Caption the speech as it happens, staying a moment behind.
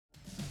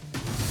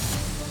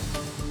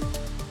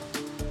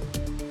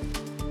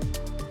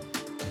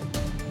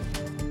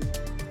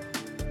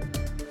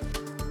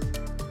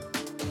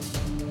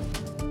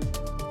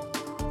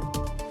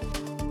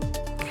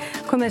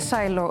Komið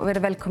sæl og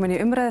verið velkomin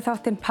í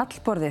umræðuþáttinn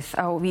Pallborðið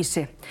á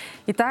Vísi.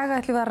 Í dag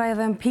ætlum við að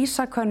ræða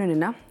PISA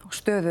könnunina og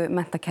stöðu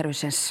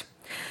menntakerfisins.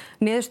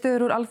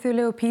 Niðurstöður úr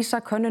alþjóðlegu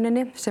PISA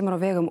könnuninni sem á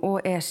vegum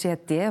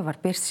OECD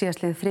var birt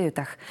síðastliðinn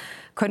þriðjudag.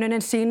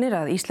 Könnunin sýnir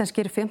að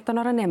íslenskir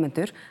 15 ára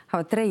nemendur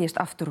hafa dregist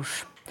aftur úr.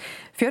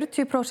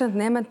 40%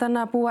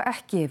 nemendanna búa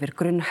ekki yfir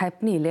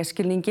grunnhæfni í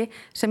lesskilningi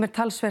sem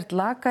talsvert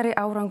lakari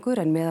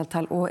árangur en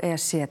meðaltal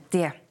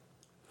OECD.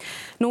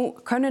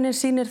 Könnunin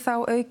sýnir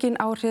þá aukin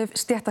áhrif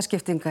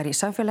stéttaskiptingar í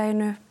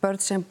samfélaginu,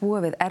 börn sem búa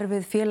við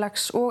erfið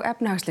félags- og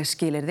efnahagsleg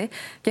skilyrði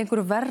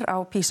gengur verr á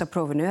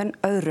PISA-prófinu en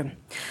öðrum.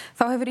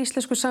 Þá hefur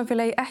íslensku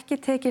samfélagi ekki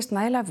tekist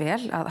nægilega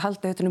vel að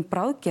halda utan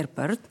bráðger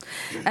börn,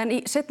 en í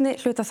seinni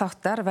hluta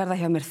þáttar verða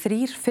hjá mér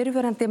 3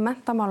 fyrrverandi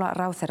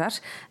menntamálaráðherrar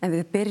en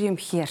við byrjum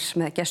hér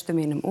með gestum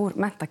mínum úr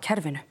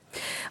menntakerfinu.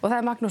 Og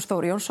það Magnús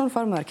Þór Jónsson,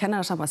 formaður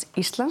Kennarasambands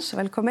Íslands,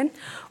 velkomin,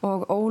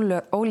 og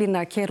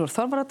Ólína Kjerúlf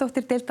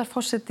Þorvarðardóttir,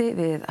 deildarforseti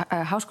við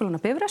Háskólann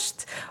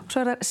Bifröst, og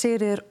svo það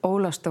Sigríður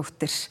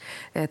Ólafsdóttir,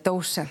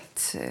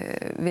 dósent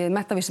við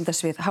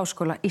menntavísindasvið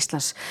Háskóla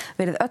Íslands.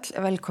 Verið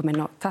öll velkomin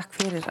og takk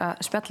fyrir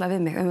að spjalla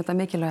við mig þetta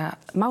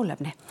mikilvæga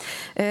málefni.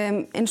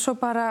 Eins og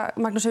bara,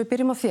 Magnús, við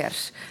byrjum á þér.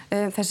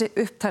 Þessi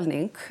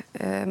upptalning,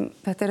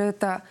 þetta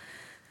auðvitað,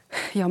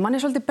 mann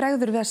svolítið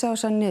bregður við að sjá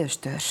þessar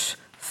niðurstöður.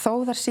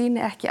 Þó þar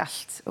sýni ekki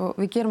allt og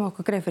við gerum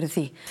okkur grein fyrir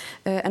því.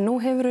 En nú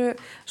hefurðu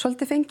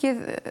svolítið fengið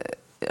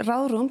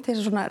ráðrúm til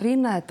þess að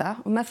rýna þetta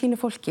og með þínu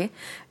fólki.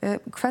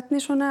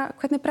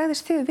 Hvernig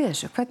bregðist þið við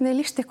þessu? Hvernig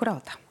líst ykkur á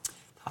þetta?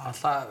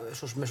 Alltaf,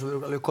 svo sem við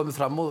alveg komið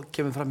fram og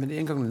kemur fram í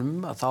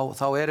inngangunum,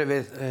 þá erum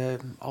við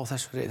á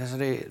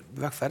þessari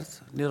vegferð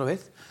niður á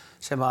við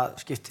sem að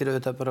skiptir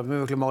auðvitað bara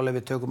mjög miklu máli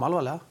við tökum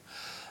alvarlega.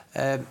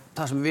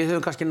 Það sem við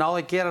höfum kannski náð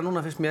að gera núna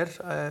finnst mér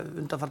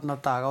undanfarna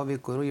daga og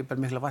vikur og ég ber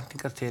mikla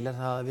væntingar til er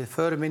það að við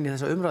förum inn í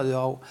þessa umræðu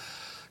á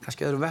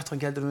kannski öðrum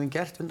vettvangi heldur en við höfum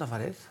gert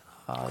undanfarið.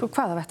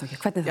 Hvaða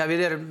vettvangi? Hvernig það?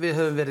 Já, við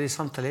höfum verið í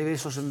samtali, við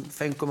svo sem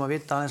fengum að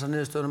vita aðeins að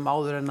niðurstöðunum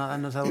áður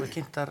en það voru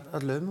kynntar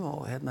öllum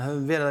og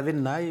höfum verið að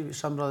vinna í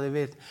samráði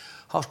við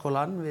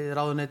Háskólann, við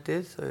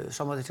ráðuneytið,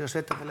 samvætislega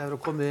sveitarfélagið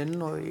hefur komið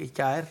inn og í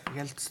gær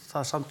hélt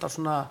það samtal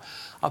svona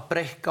að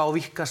breikka og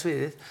víkka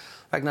sviðið.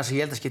 Vegna þess að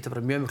ég held að skipta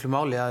bara mjög miklu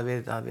máli að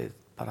við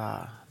bara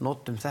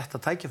notum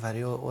þetta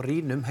tækifæri og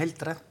rýnum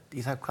heildrænt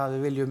í það hvað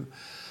við viljum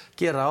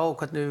gera og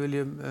hvernig við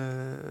viljum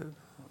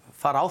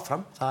fara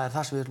áfram. Það er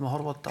það sem við erum að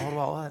horfa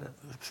á.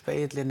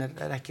 Spegillinn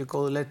er ekki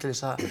góð leið til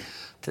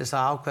þess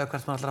að ákveða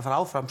hvert maður ætlar að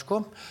fara áfram,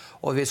 sko.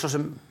 Og við svo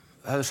sem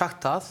höfum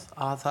sagt að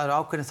það eru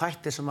ákveðin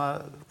þættir sem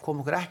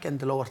kom okkur ekki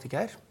endilega óvart í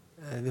gær.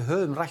 Við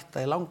höfum rætt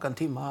það í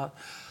langan tíma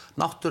að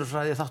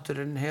náttúrufræði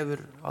þátturinn hefur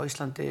á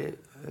Íslandi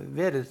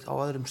verið á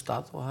öðrum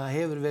stað og það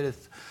hefur verið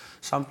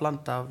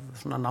sambland af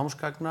svona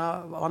námsgagna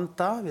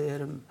vanda. Við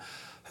höfum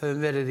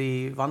verið í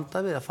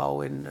vanda við að fá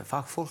inn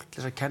fagfólk til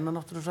þess að kenna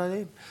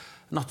náttúrufræði.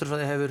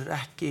 Náttúrufræði hefur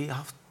ekki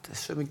haft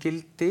sömu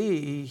gildi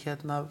í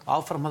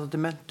áframhaldandi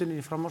menntun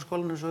í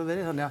framhaldsskólanum eins og hefur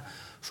verið, þannig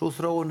að sú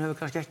þróun hefur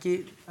kannski ekki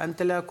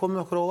endilega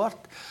komið okkur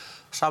óvart.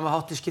 Sama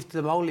hátti skiptir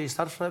það máli í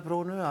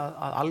starffræðiprófinu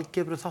að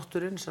algebru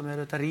þátturinn sem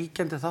er þetta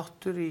ríkjandi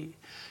þáttur í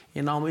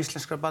námi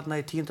íslenskra barna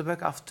í 10.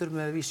 bekk aftur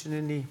með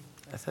vísunin í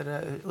þeirra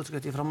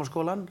útskrift í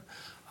framhaldsskólann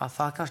að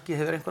það kannski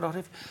hefur einhver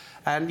áhrif.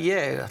 En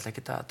ég ætla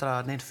ekki að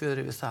draga neinn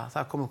fjöðri við það.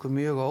 Það kom okkur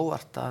mjög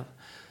óvart að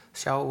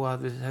sjá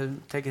að við hefum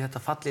tekið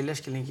þetta fall í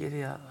lesskilningi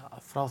því að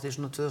frá því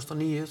svona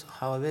 2009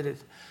 hafa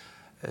verið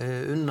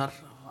unnar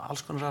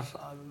alls konar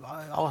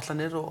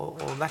áætlanir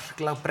og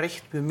verklag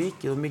breytt mjög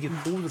mikið og mikið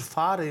púður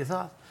farið í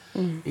það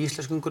í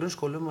íslenskum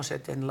grunnskólum og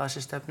setja inn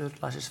læsistefnur,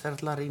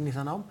 læsisferðlar inn í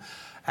það nám.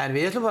 En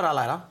við ætlum bara að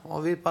læra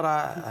og við bara...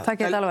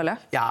 Takk þetta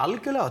alvarlega? Já,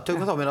 algjörlega,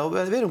 tökum þá mér og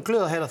við erum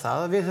glöð að heyra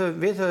það.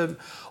 Við höfum,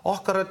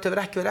 okkar rödd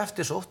hefur ekki verið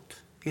eftirsótt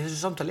í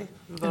þessu samtali.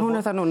 En hún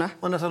er það núna?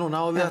 Hún er það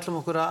núna og við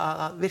ætlum okkur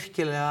að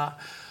virkilega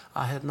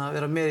að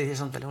vera með í því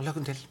samtali og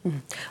hlökkum til.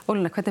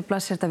 Ólína, hvernig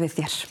blasir þetta við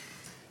þér?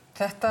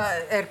 Þetta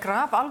er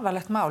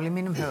grafalvarlegt mál í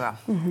mínum huga.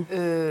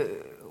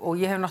 Og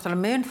ég hef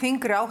náttúrulega mun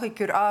þyngri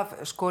áhyggjur af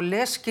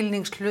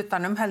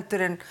lesskilningshlutanum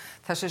heldur en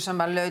þessu sem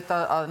að lauta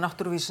að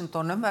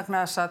náttúruvísindunum vegna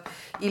þess að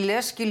í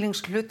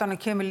lesskilningshlutanum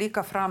kemur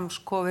líka fram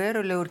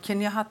verulegur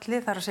kynjahalli,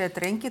 þar að segja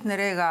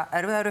drengirnir eiga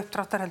erfiðar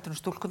uppdráttar heldur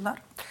en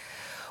stúlkurnar.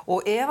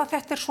 Og ef að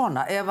þetta er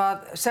svona,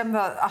 sem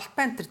það allt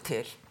bendir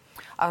til,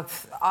 að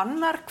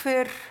annar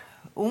hver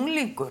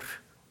unglingur,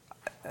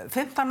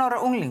 15 ára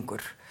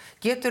unglingur,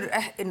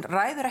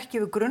 ræður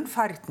ekki við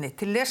grunnfærni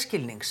til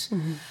lesskilnings,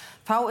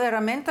 þá er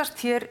að myndast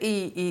hér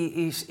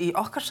í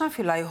okkar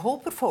samfélagi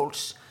hópur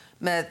fólks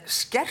með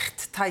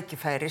skert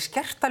tækifæri,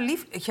 skerta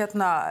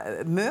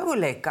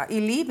möguleika í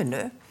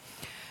lífinu,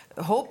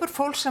 hópur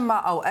fólks sem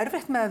á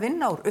erfitt með að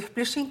vinna úr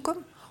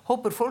upplýsingum,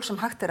 hópur fólks sem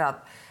hægt er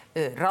að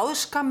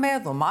ráðska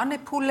með og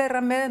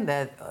manipúlera með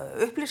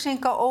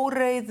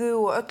upplýsingaóreiðu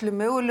og öllu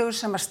mögulegu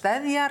sem að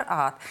steðjar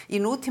að í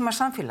nútíma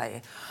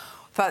samfélagi.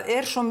 Það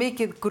er svo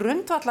mikið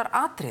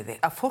grundvallaratriði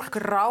að fólk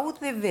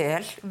ráði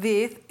vel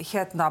við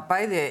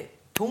bæði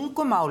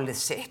tungumálið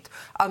sitt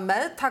að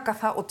meðtaka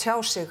það og tjá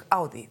sig á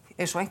því.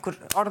 eins og einhver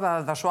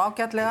orðaði það svo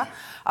ágætlega,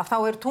 að þá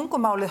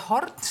tungumálið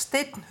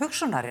hornsteinn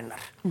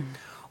hugsunarinnar.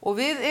 Og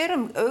við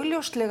erum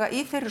augljóslega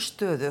í þeirri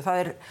stöðu, það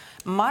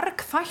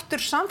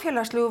margþættur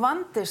samfélagslegu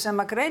vandi sem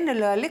að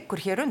greinilega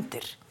liggur hér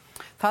undir.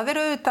 Það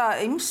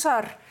auðvitað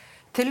ýmsar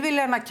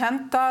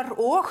tilviljanakenndar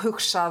og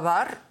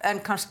hugsaðar, en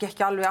kannski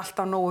ekki alveg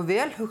alltaf nógu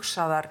vel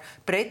hugsaðar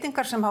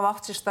breytingar sem hafa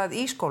átt sér stað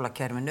í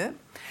skólakerfinu,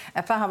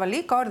 en það hafa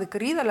líka orðið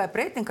gríðarlega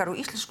breytingar á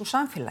íslensku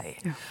samfélagi.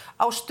 Já.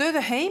 Á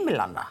stöðu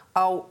heimilanna,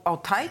 á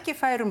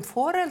tækifærum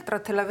foreldra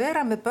til að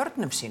vera með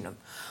börnum sínum.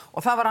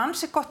 Og það var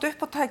ansi gott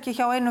uppátæki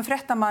hjá einum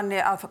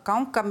fréttamanni að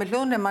ganga með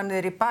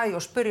hljóðnemanniðir í bæ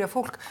og spyrja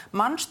fólk,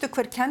 manstu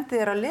hver kenndi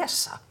þér að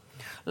lesa?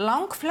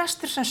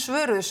 Langflestir sem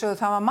svöruðu sögðu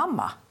það var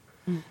mamma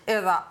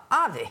eða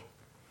afi.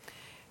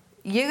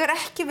 Ég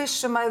ekki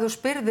viss að þú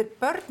spyrðir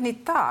börn í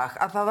dag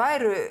að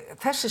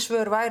þessi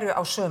svör væru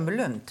á sömu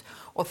lund.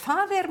 Og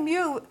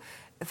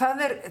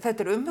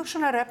þetta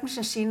umhugsunarefni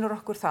sem sýnir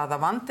okkur það að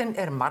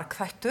vandinn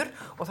margþættur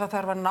og það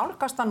þarf að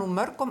nálgast hann úr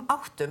mörgum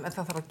áttum en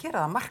það þarf að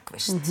gera það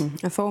markvisst.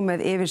 En þó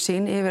með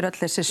yfirsýn yfir öll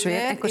þessi svið,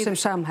 einhver sem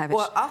samhæfis.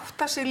 Og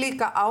átta sig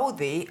líka á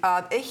því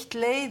að eitt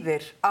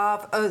leiðir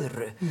af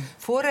öðru.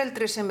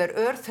 Foreldri sem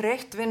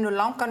örþreytt, vinnur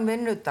langan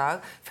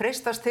vinnudag,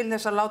 freistast til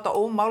þess að láta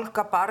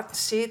ómálga barn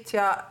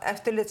sitja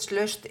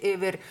eftirlitslaust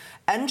yfir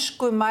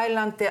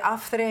enskumælandi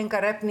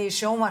afþreyingarefni í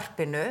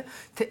sjónvarpinu,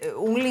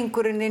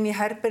 unglingurinn inn í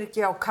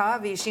herbergi á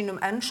kafi í sínum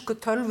ensku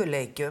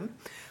tölvuleikjum.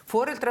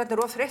 Foreldrarnir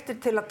þreyttir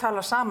til að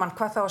tala saman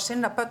hvað þá að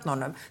sinna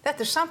börnunum.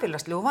 Þetta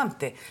samfélagslegu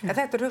vandi, en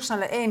þetta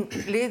hugsanlega ein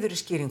liður í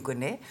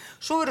skýringunni.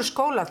 Svo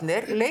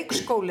skólarnir,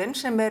 leikskólinn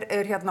sem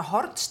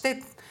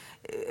hornsteinn,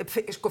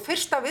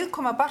 fyrsta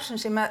viðkoma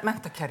barnsins í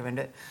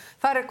menntakerfinu.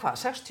 Það hvað,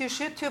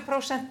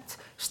 60-70%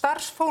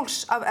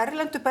 starfsfólks af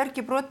erlendu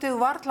bergi brotið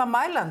varla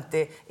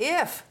mælandi,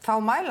 ef þá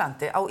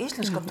mælandi á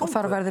íslenska tungu. Og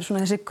þar verður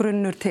svona þessi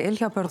grunnur til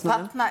hjá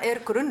börnunum. Þarna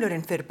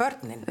grunnurinn fyrir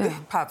börnin,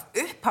 upphaf,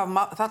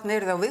 þarna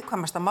þau á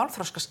viðkvæmasta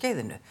málþroska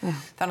skeiðinu.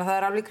 Þannig að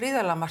það alveg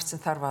gríðarlega margt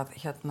sem þarf að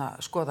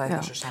skoða í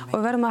þessu samhengi.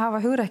 Og verðum að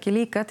hafa hugrekki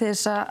líka til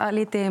þess að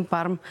líta í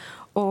barm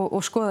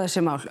og skoða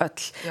þessi mál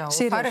öll. Já, og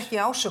það ekki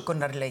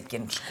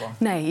ásökunarleikinn, sko.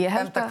 Nei, ég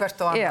held að...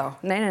 Já,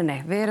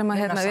 nei, við erum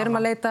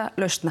að leita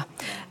lausna.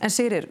 En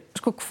Sigríður,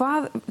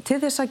 til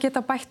þess að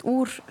geta bætt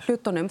úr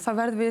hlutunum, það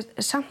verðum við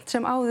samt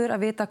sem áður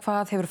að vita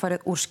hvað hefur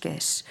farið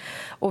úrskeiðis.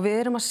 Og við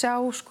erum að sjá,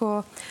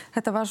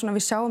 þetta var svona,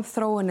 við sjáum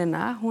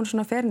þróunina,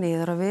 hún fer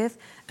niður og við,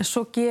 en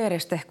svo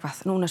gerist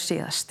eitthvað núna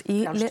síðast.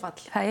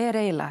 Það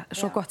eiginlega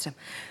svo gott sem.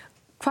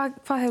 Hvað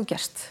hefur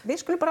gerst? Við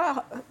skulum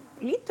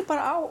lítum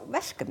bara á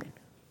verkefnin.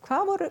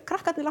 Hvað voru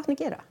krakkarnir látnir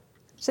gera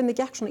sem þið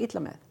gekk svona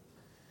illa með?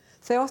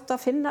 Þau áttu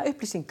að finna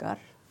upplýsingar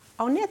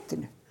á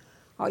netinu,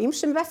 á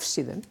ýmsum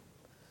vefsíðum.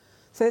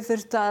 Þau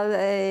þurftu að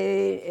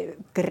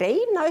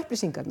greina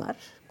upplýsingarnar,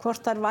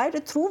 hvort þær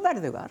væru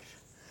trúverðugar,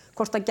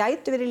 hvort það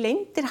gætu verið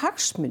leyndir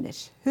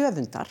hagsmunir,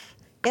 höfundar,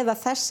 eða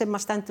þess sem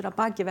að stendur að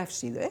baki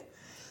vefsíðu.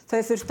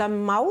 Þau þurftu að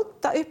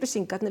máta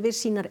upplýsingarnar við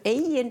sínar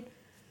eigin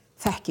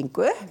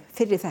þekkingu,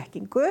 fyrri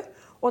þekkingu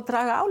og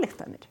draga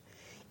ályktanir.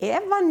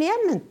 Ef að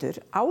nemendur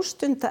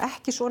ástunda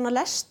ekki svona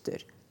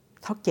lestur,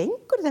 þá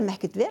gengur þeim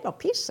ekkert vel á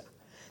PISA.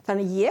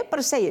 Þannig ég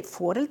bara segi,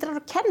 foreldrar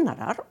og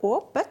kennarar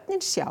og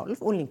börnin sjálf,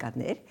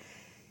 unglingarnir,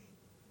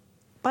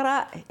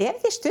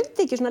 ef þið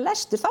stundi ekki svona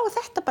lestur, þá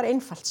þetta bara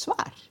einfalt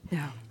svar.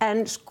 Já.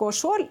 En svo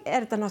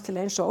þetta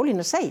náttúrulega eins og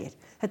Ólína segir,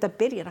 þetta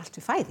byrjar allt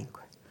við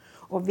fæðingu.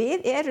 Og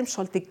við erum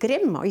svolítið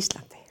grimm á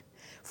Íslandi.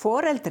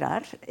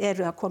 Foreldrar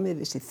að koma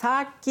yfir sig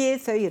þaki,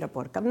 þau að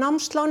borga af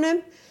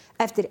námslánum.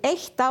 Eftir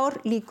 1 ár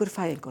lýkur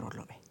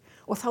fæðingarorlofi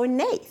og þá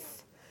neyð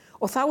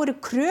og þá eru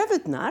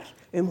kröfurnar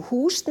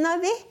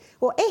húsnæði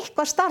og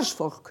eitthvað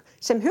starfsfólk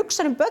sem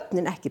hugsa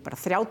börnin ekki bara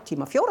 3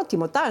 tíma, 4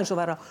 tíma á dag eins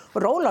og var á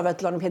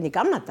rólavöllunum hérna í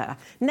gamla daga.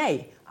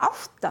 Nei,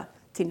 8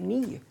 til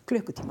 9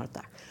 klukkutímar á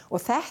dag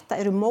og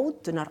þetta eru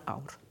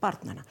mótunarár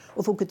barnanna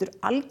og þú getur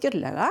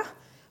algjörlega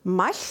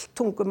mælt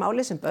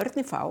tungumáli sem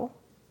börnin fá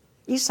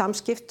í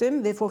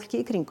samskiptum við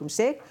fólki í kringum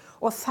sig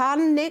og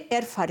þannig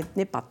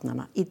færni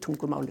barnanna í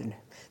tungumálinu.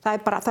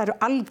 Það eru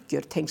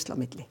algjör tengsl á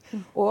milli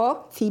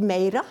og því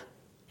meira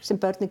sem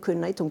börnin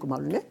kunna í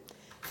tungumálinu,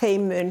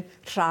 þeim mun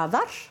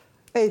hraðar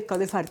auka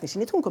þau færni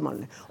sín í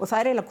tungumálinu. Og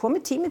það eiginlega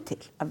komið tími til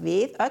að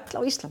við öll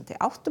á Íslandi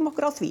áttum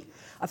okkur á því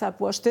að það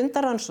búið að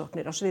stunda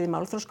rannsóknir á sviði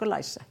málþroska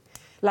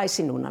og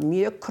læsi núna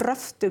mjög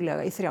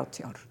kröftuglega í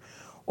 30 ár.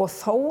 Og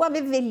þó að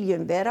við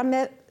viljum vera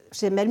með,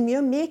 sem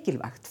mjög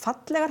mikilvægt,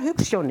 fallegar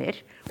hugsjónir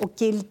og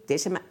gildi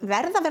sem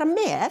verða að vera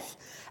með,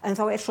 en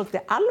þá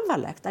svolítið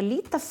alvarlegt að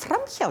líta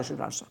fram hjá þessum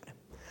rannsóknum.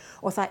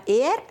 Og það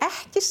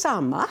ekki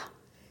sama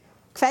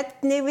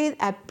hvernig við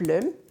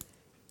eflum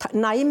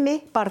næmi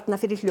barna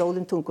fyrir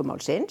hljóðum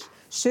tungumálsins.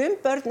 Sum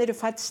börn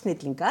fædd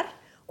snillingar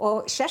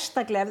og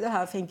sérstaklega ef þau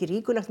hafa fengið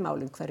ríkulegt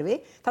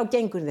málumhverfi, þá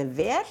gengur þeim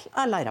vel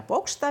að læra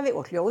bókstafi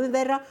og hljóðin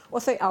þeirra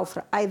og þau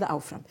æða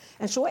áfram.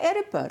 En svo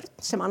börn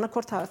sem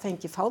annarkvort hafa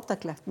fengið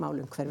fátæklegt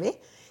málumhverfi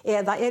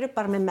eða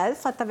bara með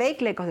meðfædda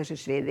veikleika á þessu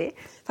sviði,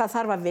 það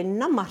þarf að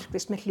vinna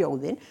markvisst með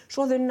hljóðin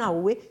svo þau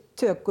nái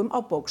tökum á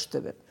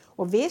bókstöfum.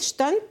 Og við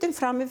stöndum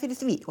frammi fyrir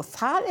því og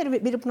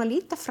við erum búin að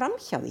líta fram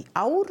hjá því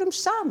árum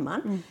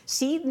saman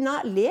sína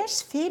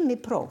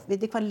lesfimipróf.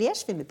 Vitið hvað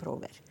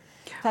lesfimipróf er?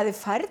 Það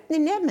færni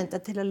nemenda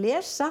til að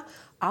lesa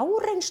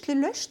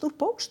áreynslulaust úr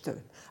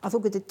bókstöfum. Að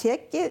þú getur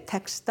tekið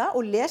texta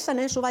og lesa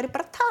hann eins og væri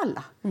bara að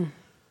tala.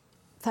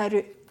 Það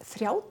eru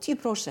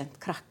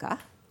 30% krakka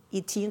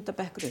í 10.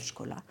 bekk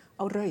grunnskóla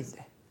á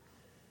rauðu.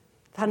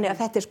 Þannig að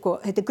þetta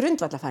er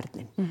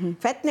grundvallafærnin.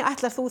 Hvernig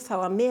ætlar þú þá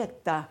að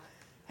meta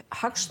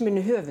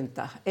hagsmuni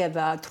höfunda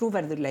eða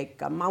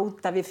trúverðurleika,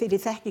 máta við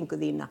fyrir þekkingu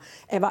þína,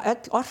 ef að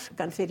öll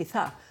orkan fyrir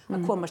það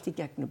að komast í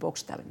gegnum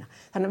bókstafina.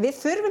 Þannig að við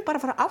þurfum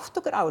bara að fara að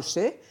átta okkur á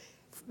þessu,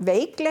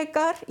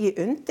 veikleikar í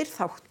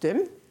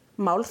undirþáttum,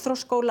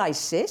 málþroska og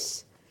læsis,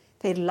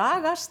 þeir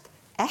lagast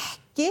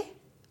ekki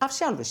af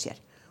sjálfu sér.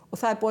 Og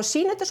það búið að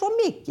sýna þetta svo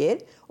mikið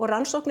og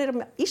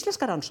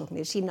íslenskar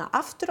rannsóknir sýna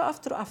aftur og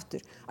aftur og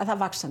aftur að það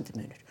vaxandi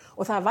munur.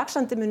 Og það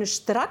vaxandi munur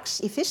strax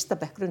í 1.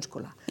 bekk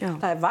grunnskóla. Já.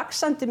 Það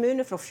vaxandi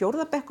munur frá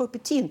 4. bekk upp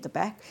í 10.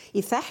 bekk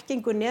í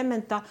þekkingu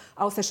nemenda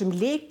á þessum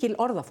lykil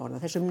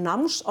orðaforða, þessum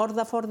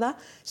námsorðaforða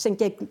sem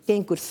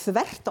gengur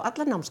þvert á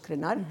allar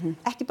námsgreinar,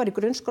 ekki bara í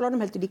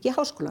grunnskólanum heldur líka í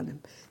háskólanum.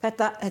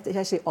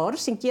 Þessi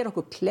orð sem ger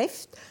okkur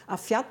kleift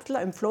að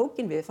fjalla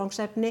flókin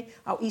viðfangsefni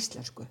á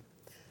íslensku.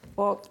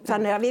 Og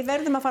þannig að við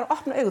verðum að fara að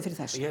opna augu fyrir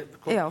þessu. Ég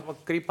kom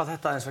að grípa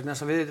þetta aðeins vegna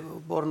þess að við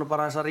vorum nú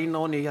bara aðeins að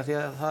rýna onni í því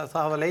að það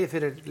hafa legið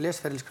fyrir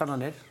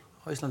lesferilskannanir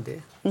á Íslandi.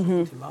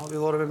 Og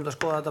við vorum að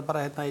skoða þetta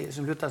bara hérna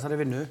sem hluta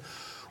þessari vinnu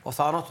og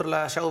þá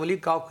náttúrulega sjáum við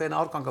líka ákveðina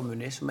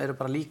árgangamunni sem eru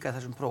bara líka í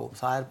þessum prófum.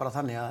 Það bara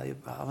þannig að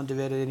hafandi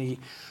verið inn í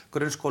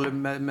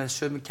grunnskólum með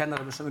sömu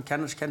kennarar, með sömu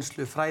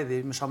kennarskennslu fræði,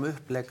 með sama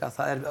upplegg að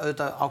það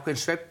auðvitað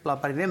ákveðin sveifla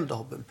bara í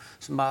nemendahópum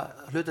sem að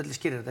hlutfallið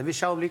skýrir þetta. Við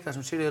sjáum líka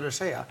sem Sigríður að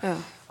segja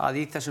að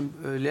í þessum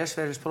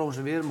lesferilsprófum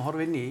sem við erum að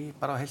horfa inn í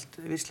bara á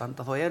heilt Ísland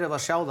að þá erum við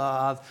að sjá það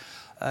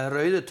að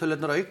rauðu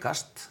tölurnar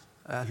aukast,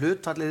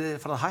 hlutfallið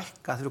farið að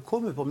hækka þegar við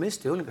komum upp á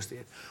miðstig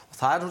unglingastigið. Og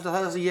það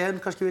það sem ég hef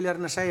kannski vilja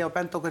reyna að segja og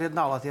benda okkur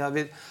hérna á að því að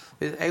við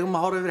eigum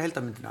að horfa yfir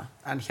heildarmyndina.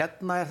 En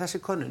hérna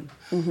þessi könnun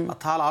að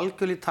tala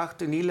algjörlega í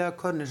takt við nýlega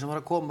könnun sem var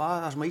að koma,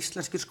 það sem að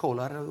íslenskir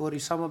skólar voru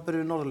í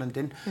samanburði við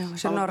Norðurlöndin.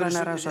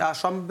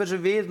 Samanburði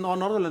sem við á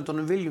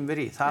Norðurlöndunum viljum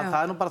vera í.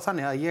 Það nú bara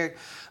þannig að því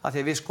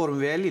að við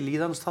skorum vel í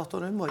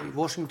líðansþáttunum og í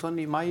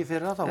Washington í maí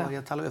fyrra þá var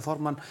ég að tala við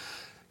formann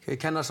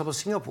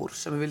Kennarasambands Íslands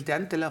sem við vildi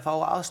endilega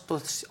fá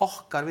aðstoð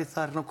okkar við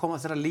það að koma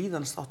þeirra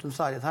líðansþáttum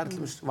þar. Það til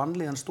dæmis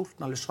vanlíðan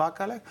stúlkna alveg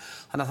svakaleg.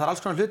 Þannig að það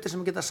alls konar hlutir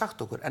sem við geta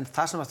sagt okkur. En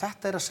það sem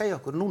þetta að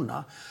segja okkur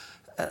núna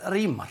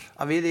rímar.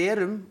 Að við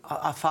erum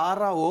að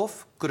fara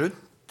of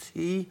grunnt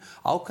í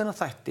ákveðna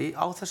þætti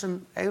á þessum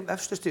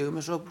efstu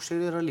stigum eins og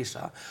Sigríður að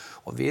lýsa.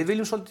 Og við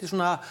viljum svolítið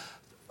svona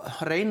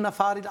reyna að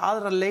fara í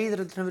aðra leiðir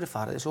en það hefur verið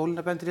farið, eins og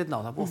Ólína bendir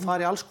hérna á. Það búið að fara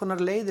í alls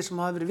konar leiðir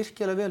sem hafa verið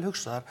virkilega vel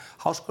hugsaðar.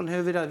 Háskólinn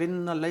hefur verið að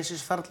vinna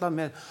leysisferla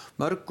með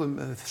mörgum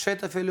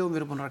sveitarfélögum, við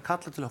erum búin að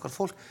kalla til okkar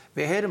fólk.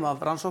 Við heyrum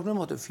af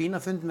rannsóknum og áttum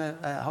fína fund með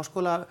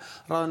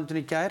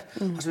háskólaráðuneytinu í gær,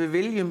 þar sem við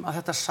viljum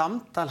að þetta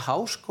samtal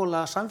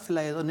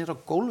háskólasamfélagið og niður á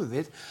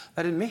gólfið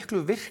verði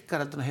miklu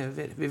virkar heldur en það hefur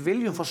verið. Við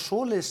viljum fá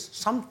svoleiðis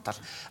samtal,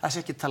 að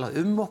sé ekki talað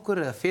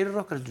okkur eða fyrir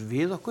okkur, heldur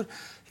við okkur,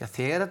 því að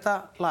þegar þetta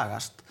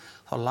lagast,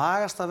 þá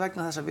lagast það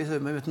vegna þess að við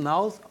höfum einmitt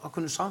náð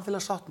ákveðnu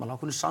samfélagssáttmála,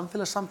 ákveðnu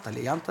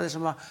samfélagssamtali. Ég anda því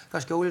sem að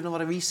kannski Ólína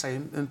var að vísa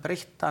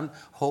breyttan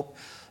hóp.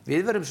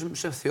 Við verðum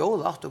sem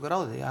þjóð átt okkur á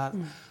því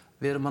að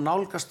við erum að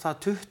nálgast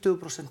það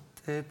 20%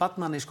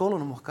 barnanna í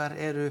skólunum okkar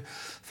eru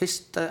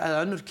fyrsta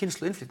eða önnur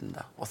kynslóð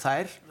innflytjenda og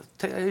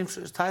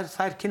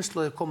þær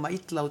kynslóðir koma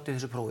illa út í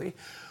þessu prófi.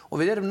 Og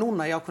við erum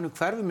núna í ákveðnum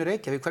hverfum í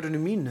Reykjavík, hverfinu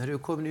mínu, erum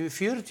við komin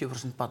yfir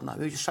 40% barna.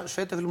 Við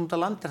sveitarfélögum út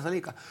á landi það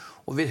líka.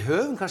 Og við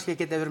höfum kannski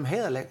ekki, ef við erum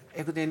heiðarleg,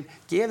 einhvern veginn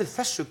gefið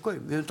þessu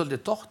gaum. Við höfum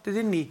dálítið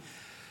dottið inn í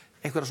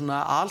einhverja svona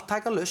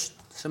altæka lausn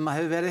sem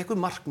hefur verið einhver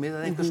markmið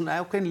eða einhver svona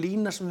ákveðin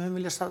lína sem við höfum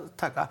viljað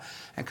taka.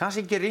 En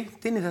kannski ekki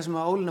rýnt inn í það sem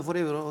Ólína fór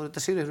yfir og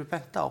þetta Sigríður hefur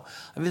bent á.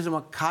 Að við þurfum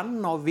að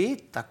kanna og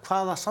vita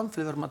hvaða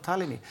samfélag við erum að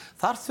tala inn í.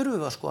 Þar þurfum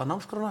við að skoða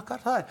námskrána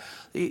okkar.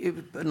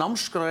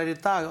 Námskrána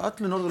í dag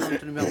öllu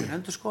Norðurlöndunum í ákveðin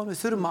endurskoðun.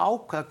 Við þurfum að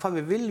ákveða hvað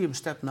við viljum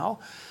stefna á.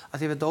 Að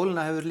því að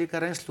Ólína hefur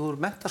líka reynslu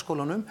úr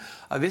menntaskólanum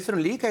að við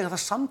þurfum líka að eiga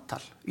það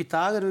samtal. Í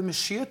dag erum við með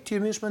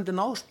 70 mismunandi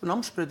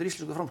námsbrautir í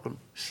íslensku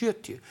framhaldsskólum.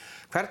 70.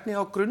 Hvernig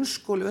á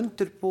grunnskóli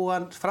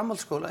undirbúan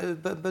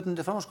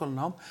börnundir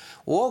framhaldsskólanám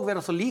og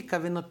vera þá líka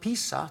að vinna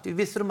PISA.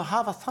 Við þurfum að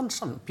hafa þann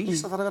saman.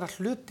 PISA þarf að vera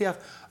hluti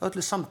af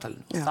öllu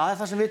samtalinu. Og það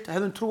það sem við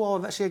hefum trú á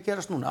að sé að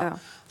gerast núna.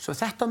 Svo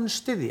þetta mun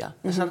styðja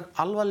þessar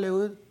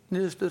alvarlegu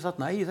niðurstöður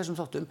þarna í þessum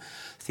þáttum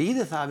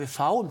þýðir það að við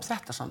fáum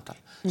þetta samtal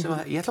sem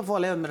ég ætla að fá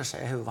að leyfa mér að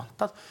segja hefur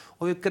vantað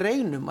og við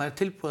greinum að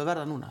tilbúið að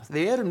verða núna.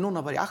 Við erum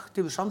núna bara í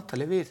aktífu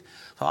samtali við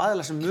þá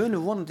aðila sem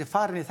munum vonandi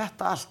farin í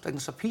þetta allt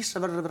vegna þess að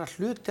PISA verður að vera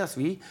hluti af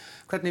því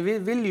hvernig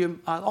við viljum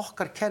að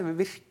okkar kerfi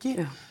virki.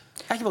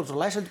 Ekki bara svo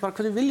læsa, bara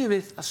hvernig viljum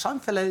við að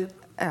samfélagið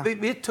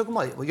við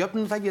tökum á því og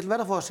jöfnunartæki, ég ætla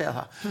verða að fá að segja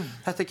það.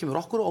 Þetta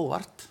kemur okkur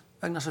óvart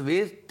vegna þess að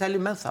við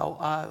teljum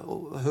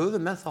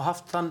höfum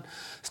haft þann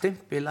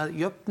stimpil að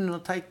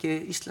jöfnunartæki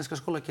íslenska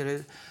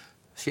skólakerfið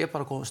sé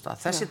bara á góðum stað.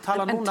 Þessi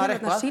tala núna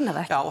eitthvað.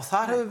 Já, og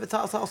það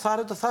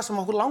er það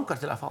sem okkur langar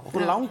til að fá.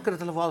 Okkur langar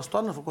til að fá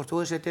aðstoð frá hvort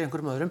OECD eða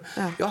einhverjum öðrum.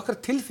 Í okkar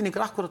tilfinning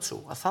akkúrat svo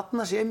að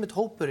þarna sé einmitt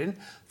hópurinn,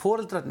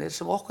 foreldrarnir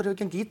sem okkur hefur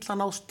gengið illa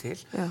nást til,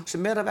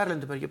 sem af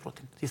erlendu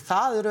bergibrotin. Því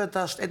það eru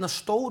einn af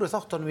stóru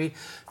þáttunum í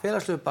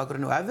félagslegu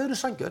bakgrunni og ef við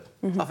erum sanngjörn,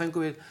 þá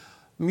fengum við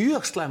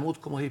mjög slæm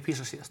útkoma á því í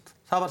PISA síðast.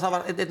 Það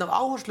var einn af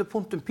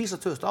áherslupunktum PISA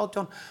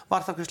 2018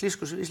 var það hvers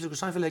íslensku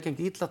samfélagi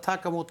gengið illa að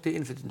taka á móti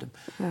innflytjendum.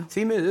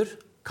 Því miður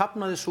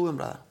kafnaði sú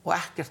umræða og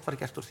ekkert var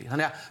gert úr því.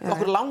 Þannig að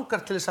okkur langar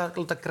til þess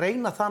að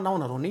greina það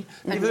nánar honni.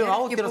 En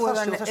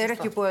er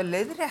ekki búið að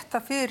leiðrétta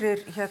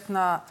fyrir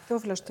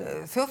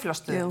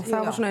þjóðfélagsstöðu? Jú,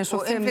 það var svona eins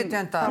og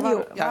innflytjenda.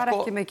 Það var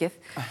ekki mikið.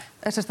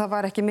 Það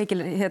var ekki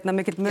mikill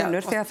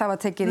munur þegar það var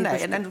tekið í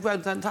burtu. Nei, en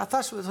það er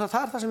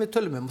það sem við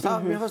tölum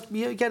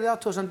Ég gerði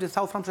athugasemd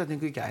þá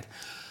framsetningu í gær.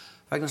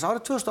 Vegna þess að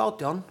árið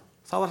 2018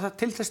 þá var það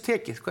til þess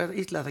tekið, hvað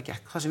illa það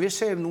gekk. Það sem við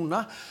segjum núna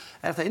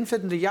er að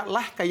innflytjendur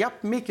lækka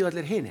jafn mikið og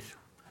allir hinir.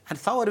 En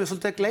þá erum við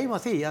svolítið að gleyma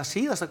því að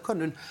síðasta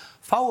könnun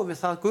fáum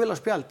við það gula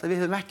spjald að við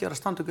höfum ekki verið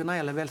að standa okkur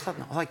nægilega vel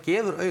þarna og það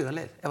gefur auga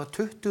leið. Ef að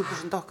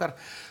 20% okkar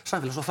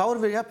samfélags og þá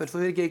erum við jafnvel,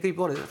 fyrir við ekki að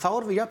grípa orðið, þá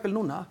erum við jafnvel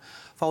núna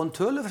fáum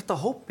töluvert af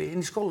hópi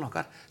inn í skólan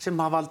okkar sem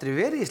hafa aldrei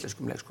verið í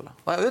íslenskum leikskóla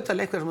og auðvitað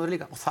leikverðar sem eru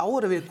líka og þá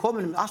erum við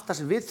komin með allt það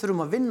sem við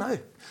þurfum að vinna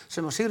upp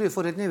sem að Sigríður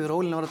fór hérna yfir og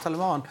Ólína var að tala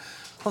áðan,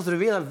 þá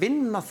þurfum við að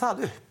vinna það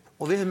upp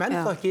og við höfum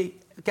ennþá ekki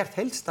gert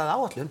heildstæða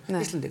áætlun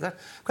Íslendingar,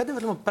 hvernig við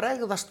ætlum að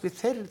bregðast við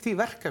því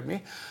verkefni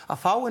að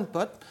fá inn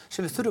börn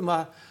sem við þurfum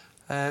að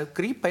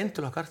grípa inn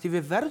til okkar því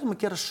við verðum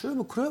að gera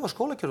sömu kröfu á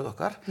skólakerfið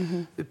okkar.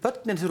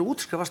 Börnin þurfa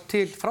útskrifast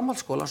til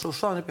framhaldsskólans og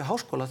svo upp í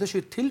háskóla þau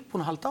séu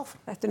tilbúin að halda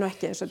áfram. Þetta er nú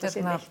ekki eins og þetta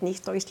sé neitt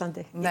nýtt á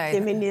Íslandi.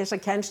 Ég minni þessa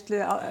kennslu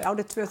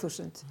árið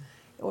 2000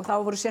 og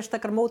þá voru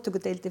sérstakar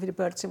móttökudeildir fyrir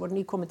börn sem voru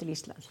nýkomin til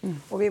Íslands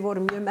og við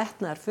vorum mjög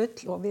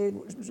metnaðarfull og við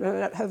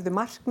höfðum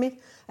markmið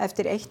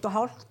eftir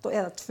 1,5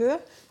 eða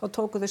 2 þá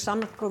tókum þau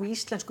samningpróf í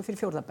íslensku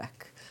fyrir 4.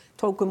 bekk.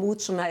 Tókum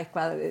út svona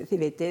eitthvað, þið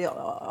vitið,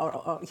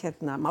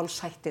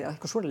 málshætti eða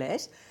eitthvað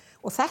svoleiðis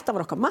og þetta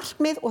var okkar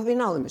markmið og við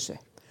náðum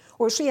þessu.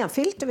 Og síðan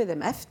fylgdum við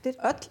þeim eftir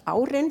öll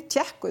árin,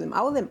 tékkuðum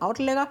á þeim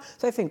árlega,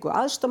 þau fengu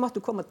aðstoð,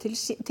 máttu koma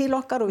til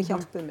okkar og við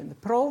hjálpuðum með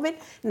prófin.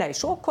 Nei,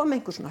 svo kom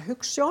einhver svona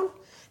hugsjón.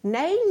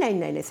 Nei,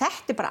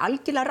 þetta er bara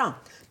algjörlega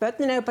rangt.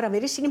 Börnin eiga bara að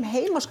vera í sínum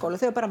heimaskóla,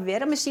 þau eiga bara að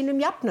vera með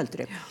sínum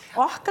jafnöldrum.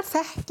 Okkar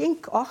þekking,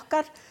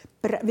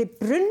 við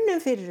brunnum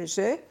fyrir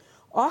þessu,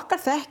 okkar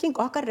þekking,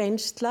 okkar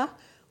reynsla,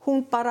 hún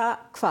bara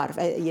hvarf.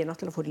 Ég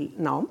náttúrulega fór í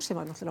nám, sem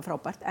var náttúrulega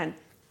frábært, en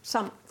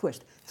þú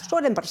veist, svo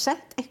er þeim bara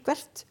sent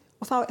eitthvert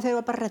og þau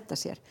var bara að redda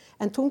sér.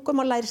 En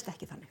tungumál lærist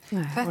ekki þannig.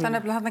 Þetta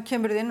nefnilega, þarna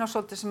kemur þið inn á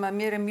svolítið sem að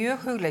mér er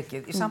mjög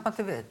hugleikið í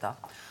sambandi við þetta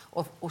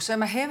og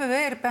sem að hefur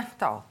verið bent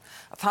á.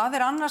 Það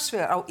er annars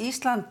vegar á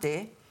Íslandi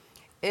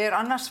eru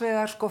annars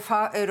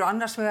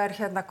vegar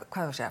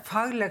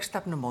fagleg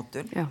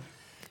stefnumótun.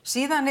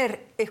 Síðan er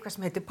eitthvað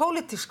sem heitir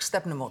pólitísk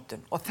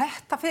stefnumótun og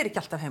þetta fer ekki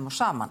alltaf heim og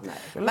saman.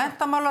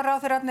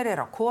 Menntamálaráðherrarnir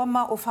eru að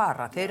koma og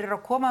fara. Þeir eru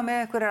að koma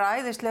með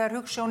einhverjar æðislegar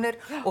hugsjónir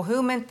og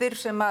hugmyndir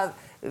sem að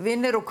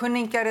vinnir og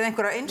kunningjar eða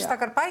einhverjar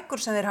einstakar bækur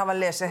sem þeir hafa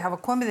lesið hafa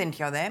komið inn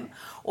hjá þeim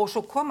og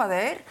svo koma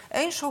þeir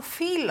eins og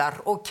fílar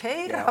og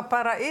keyra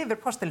bara yfir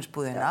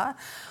postulínsbúðina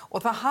og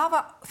það hafa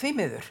því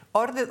miður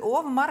orðið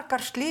of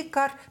margar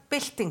slíkar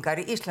byltingar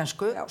í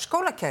íslensku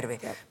skólakerfi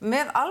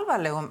með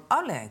alvarlegum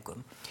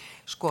afleiðingum.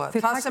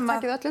 Þið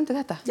takið öll undir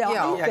þetta?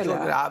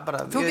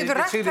 Þú getur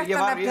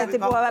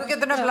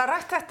nefnilega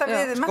rætt þetta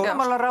við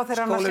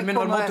menntamálaráðherrana sem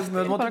koma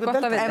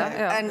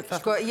en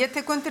ég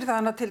tek undir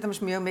það til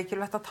dæmis mjög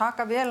mikilvægt að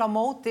taka vel á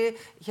móti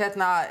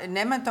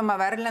nemendum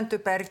af erlendu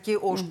bergi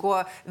og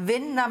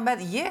vinna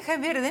með, ég hef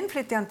verið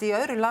innflytjandi í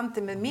öðru landi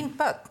með mín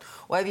börn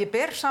og ef ég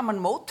ber saman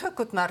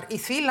móttökurnar í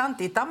því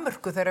landi í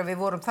Danmörku þegar við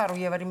vorum þar og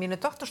ég var í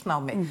mínu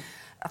doktorsnámi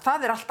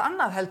það er allt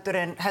annað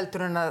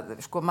heldur en að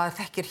maður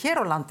þekkir hér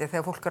á landi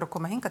þegar fólk er að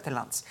koma hingað til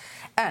lands.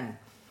 En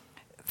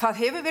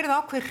það hefur verið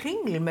ákveð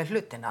hringli með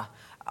hlutina.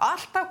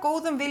 Allt af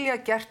góðum vilja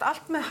gert,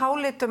 allt með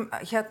háleitum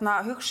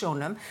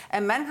hugsjónum,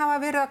 en menn hafa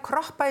verið að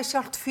kroppa í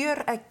sjálft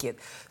fjöreggið.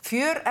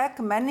 Fjöregg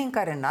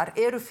menningarinnar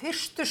eru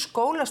fyrstu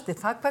skólastig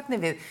það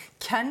hvernig við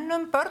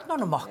kennum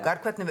börnunum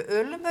okkar, hvernig við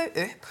ölum þau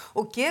upp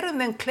og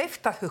gerum þeim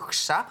kleift að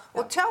hugsa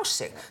og tjá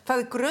sig.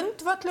 Það er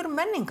grundvöllur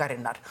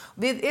menningarinnar.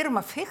 Við erum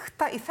að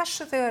fikta í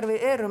þessu þegar við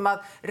erum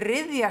að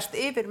ryðjast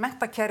yfir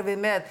menntakerfið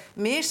með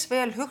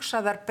misvel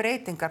hugsaðar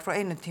breytingar frá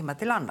einum tíma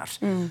til annars.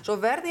 Svo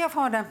verði ég að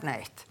fá að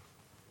nefna eitt.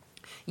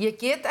 Ég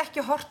get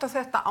ekki hort á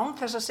þetta án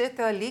þess að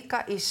setja það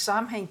líka í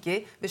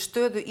samhengi við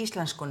stöðu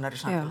íslenskunnar í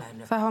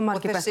samfélaginu.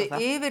 Og þessi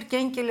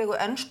yfirgengilegu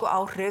ensku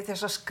áhrif,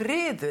 þessa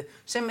skriðu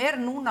sem er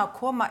núna að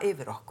koma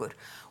yfir okkur.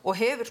 Og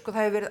það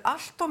hefur verið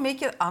allt of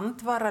mikið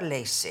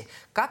andvaraleysi,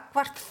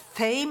 gagnvart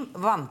þeim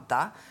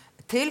vanda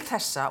til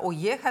þessa og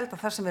ég held að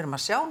það sem við erum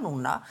að sjá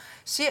núna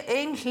sé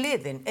ein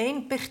hliðin,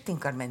 ein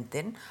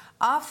birtingarmyndin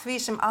af því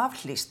sem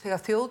afhlýst þegar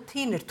þjóð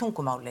tínir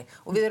tungumáli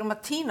og við erum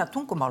að tína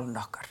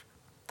tungumálinu okkar.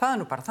 Það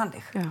nú bara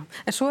þannig. Já.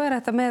 En svo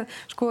þetta með,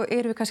 sko,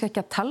 erum við kannski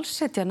ekki að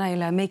talsetja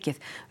nægilega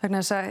mikið,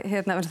 vegna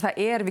þess að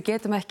við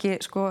getum ekki,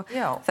 sko,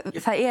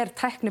 það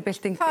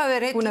tæknibylting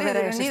búin að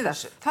vera í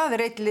þessu. Það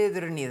einn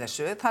liðurinn í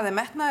þessu. Það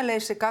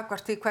metnaðarleysi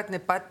gagnvart því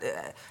hvernig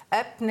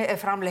efni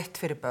framleitt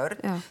fyrir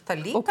börn.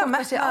 Það líka og hvort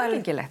það sé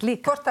aðgengilegt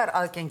líka. Hvort það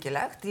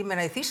aðgengilegt. Ég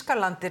meina í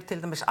Þýskalandi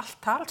til dæmis allt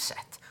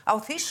talsett á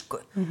þýsku.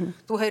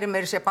 Þú heyrir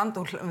meira sér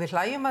bandum við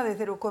hlæjum að því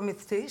þegar við komum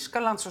til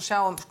Þýskalands og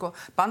sjáum sko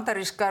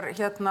bandarískar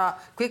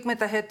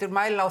kvikmyndahetjur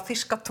mæla á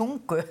þýska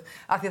tungu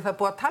af því það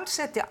búið að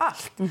talsetja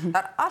allt.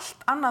 Það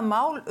allt annað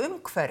mál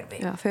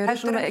umhverfi. Já, þau eru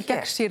svona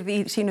gegnsýrð í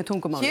sínu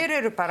tungumáli.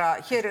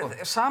 Hér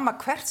er sama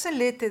hvert sem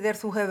litið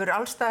þú hefur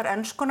allstaðar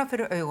enskuna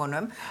fyrir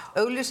augunum,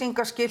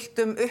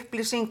 auglýsingaskiltum,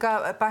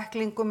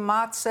 upplýsingabæklingum,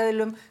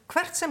 matseðlum,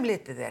 hvert sem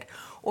litið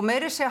og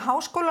meiri segja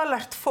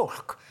háskólalært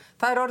fólk.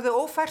 Það orðið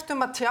ófært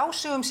að tjá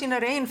sig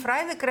sínar eigin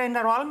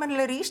fræðigreinar og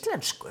almennilegri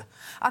íslensku.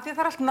 Af því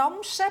það allt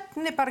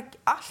námsefni, bara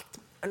allt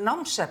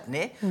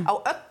námsefni á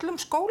öllum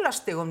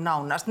skólastigum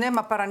nánast,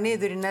 nema bara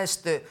niður í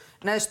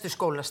neðstu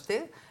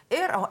skólastig,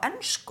 á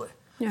ensku.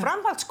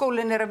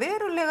 Framhaldsskólinn að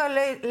verulega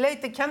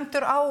leyti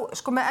kenndur á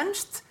með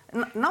enskt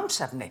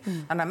námsefni.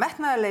 Þannig að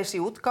metnaðarleysi í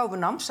útgáfu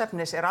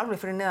námsefnis alveg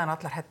fyrir neðan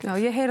allar hellir. Já,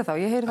 ég heyri það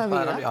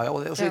víða. Já,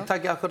 og svo ég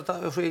taki akkurat,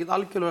 og svo ég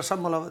algjörlega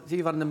sammála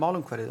því varðandi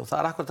málumhverfið og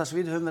það akkurat það sem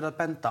við höfum verið að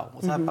benda á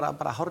og það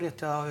bara hárrétt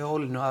á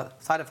Ólínu að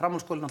það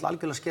framhaldsskólinn alltaf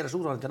algjörlega að skera sig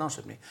úr varðandi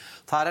námsefni.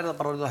 Þar það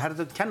bara orðið að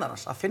herða upp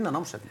kennarans að finna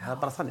námsefni. Það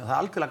bara þannig og það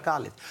algjörlega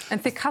galið.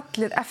 En þið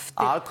kallir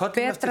eftir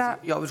betra,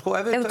 ef þú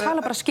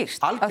talar bara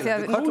skýrt, af því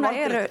að núna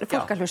eru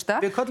fólk að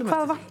hlusta,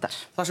 hvað vantar?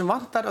 Það sem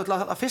vantar,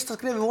 að fyrsta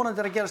skrefi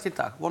vonandi að gerast í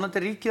dag.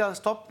 Vonandi ríkið að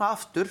stofna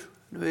aftur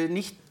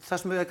nýtt það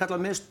sem við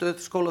kallað miðstöð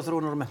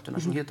skólaþróunar og menntunar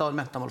sem hét áður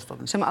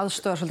menntamálstofnun. Sem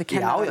aðstoðar svolítið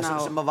kennarana.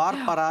 Já, sem var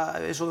bara,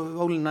 eins og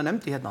Ólína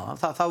nefndi hérna,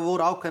 það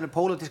voru ákveðnir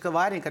pólitískar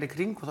væringar í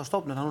kringu þá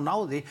stofnun, þannig hún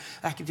náði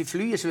ekki til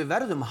flugi sem við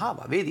verðum að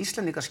hafa. Við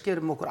Íslendingar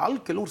skerum okkur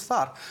algjörlega úr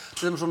þar,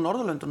 til dæmis á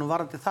Norðurlöndunum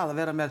varðandi það að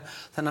vera með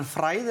þennan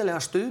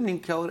fræðilega stuðning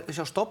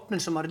hjá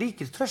stofnun sem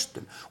ríkir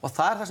traustum. Og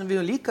það það sem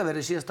við höfum líka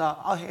verið síðasta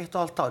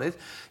 1,5 árið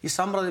í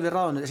samráði við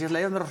ráðuneytið, ég ætla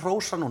að leyfa mér að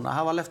hrósa núna,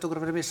 hafa leyft okkur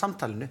að vera með í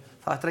samtalinu.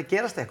 Það ættir að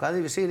gerast eitthvað,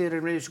 því við Sigríður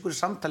erum í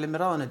samtali með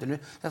ráðuneytinu,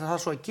 þetta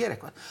þarf svo að gera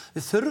eitthvað.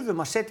 Við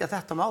þurfum að setja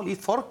þetta mál í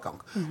forgang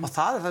og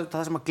það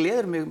það sem að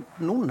gleður mig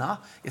núna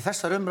í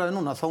þessar umræðu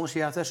núna, þó sé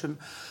að þessum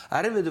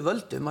erfiðu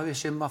völdum að við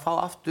séum að fá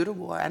aftur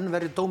og enn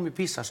verið dóm í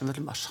PISA sem við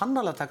ætlum að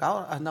sannarlega taka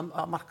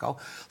að marka á,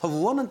 þá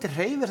vonandi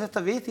hreyfir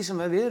þetta við því sem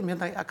við erum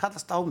hérna að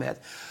kallast á með,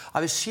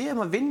 að við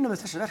séum að vinna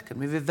með þessi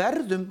verkefni. Við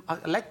verðum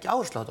að leggja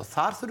áherslu á þetta og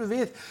þar þurfum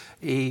við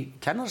í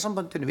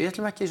Kennarasambandinu, við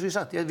ætlum ekki, eins og ég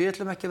sagt, við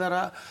ætlum ekki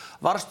vera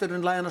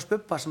varðstjórinn Lægjarnas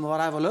Bubba sem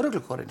var að æfa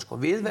lögreglukórinn, sko.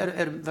 Við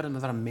verðum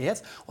að vera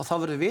með og þá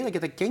verðum við að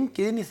geta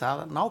gengið inn í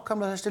það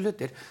nákvæmlega þessi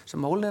hlutir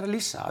sem Ólína að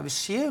lýsa, að við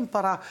séum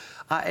bara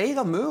að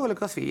eiga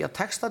möguleika því að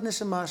textarnir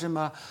sem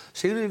að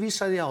Sigríður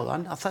vísaði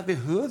áðan, að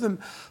við höfum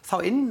þá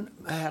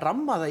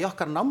rammaða í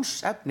okkar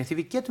námsefni, því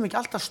við getum ekki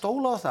alltaf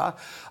stóla á það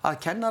að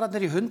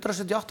kennararnir í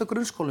 178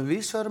 grunnskólum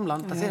víðsvegar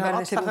land, að þeir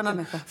hafa alltaf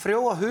þennan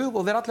frjóa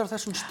hug og vera allir á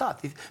þessum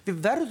stað.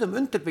 Við verðum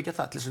undirbyggja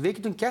það til þess að við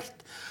getum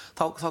gert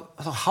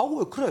þá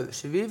háu kröfu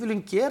sem við viljum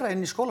gera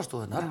inn í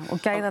skólastofunar og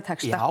gæða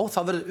texta. Já,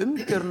 þá verður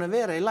umgjörun að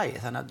vera í lagi,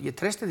 þannig að ég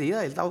treysti því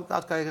að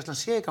atkvæðagreiðslan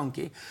sé í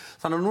gangi,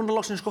 þannig að núna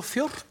loksins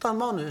 14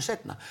 mánuðum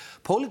seinna.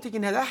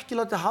 Pólitíkin hefði ekki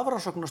látið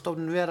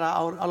Hafrannsóknastofnun vera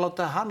að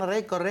láta hana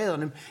reika á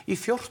reiðanum í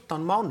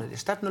 14 mánuði,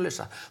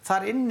 stefnuleysa.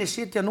 Þar inni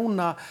sitja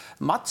núna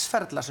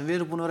matsferðla sem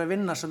við erum búin að vera að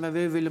vinna sem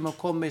við viljum að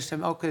koma í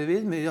sem ákveðið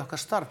viðmið í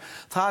okkar starf.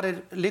 Þar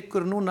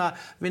liggur núna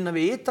vinna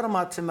við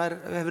ytramat sem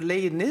hefur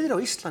legið niður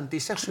á Íslandi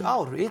í 6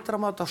 ár,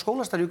 ytramat á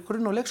skólastarfi í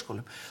grunn- og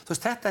leikskólum. Þú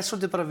veist, þetta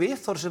svolítið bara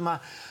viðhorf sem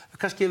að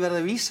kannski verða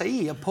að vísa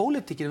í að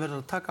pólitíkin verður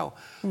að taka á.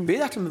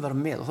 Við ætlum að vera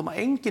með og það má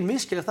enginn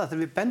misskilja það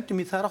þegar við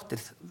bendum í þær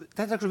áttir.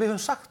 Þetta eitthvað sem við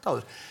höfum sagt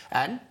áður.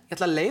 En ég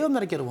ætla að leyfa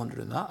mér að gera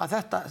vonur það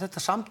að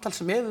þetta samtal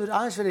sem hefur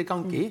aðeins verið í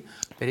gangi,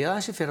 byrjaði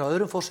aðeins í fyrra á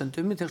öðrum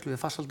forsendum í tengslum við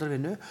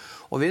fastaldarvinnu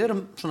og við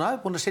erum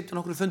búin að sitja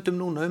nokkrum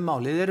fundum núna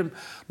málið. Við erum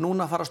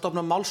núna að fara að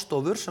stofna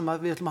málstofur sem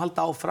við ætlum að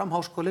halda áfram,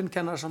 Háskólinn,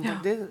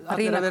 Kennarasambandið,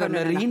 allir að vera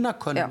með rýna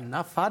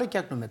könnunina, fara í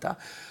gegnum þetta.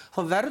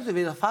 Þá verðum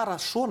við að fara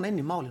svona inn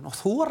í málin og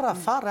þora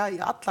að fara í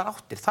allar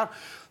áttir. Þar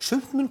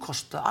sumt mun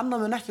kosta,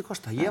 annað mun ekki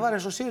kosta. Ég var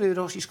eins og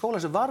Sigríður í skóla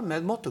sem var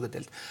með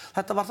móttökudeild.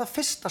 Þetta var það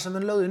fyrsta sem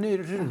mun lögðu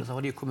niður í hruninu. Þá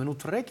var ég komin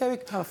út frá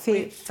Reykjavík og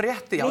ég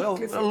frétti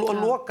og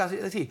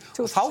lokaði því.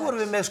 Og þá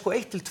vorum við með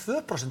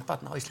 1-2%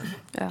 barna á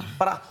Íslandi.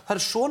 Bara það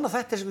er svona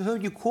þetta sem við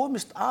höfum ekki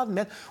komist að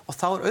með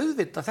og þá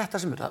auðvitað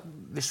þetta sem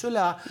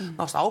vissulega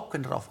nást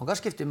ákveðnir áfangar,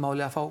 skiptir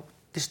máli að fá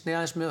Disney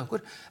aðeins með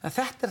okkur, en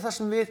þetta það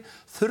sem við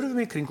þurfum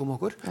í kringum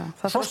okkur.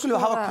 Svo skulum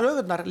við hafa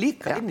kröfurnar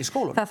líka inn í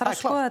skólanum. Það þarf að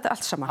skoða þetta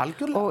allt saman.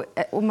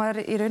 Algjörlega. Og maður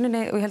í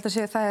rauninni, og ég held að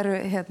segja,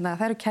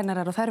 það eru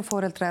kennarar og það eru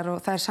foreldrar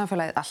og það er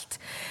samfélagið allt.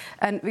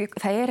 En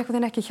það er einhvern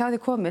veginn ekki hjá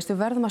því komist,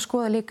 við verðum að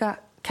skoða líka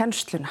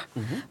kennsluna.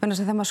 Þannig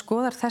að þegar maður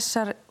skoðar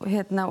þessar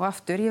og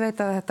aftur, ég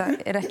veit að þetta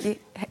er ekki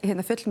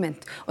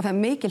fullmynd og það er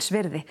mikils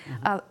virði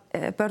að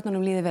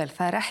börnunum líði vel.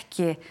 Það er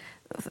ekki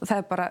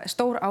það bara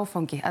stór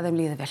áfangi að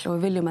þeim líði vel og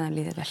við viljum að þeim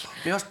líði vel.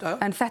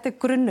 En þetta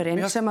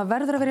grunnurinn sem að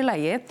verður að vera í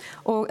lagi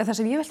og það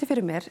sem ég velti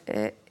fyrir mér,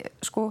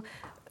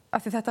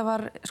 af því þetta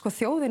var,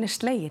 þjóðin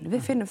slegin,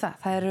 við finnum það.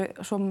 Það eru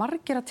svo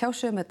margir að tjá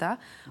sig þetta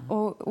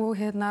og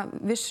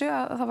vissu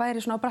að það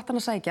væri svona á brattan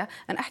að sækja,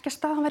 en ekki að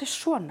staðan væri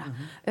svona.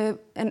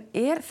 En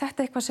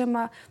þetta eitthvað sem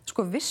að,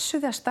 vissu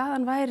þið að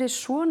staðan væri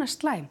svona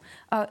slæm?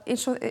 Að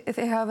eins og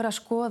þið hafa verið að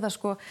skoða,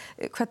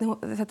 hvernig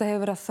þetta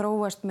hefur verið að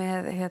þróast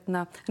með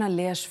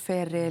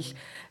lesferil,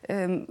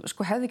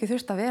 hefði ekki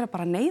þurft að vera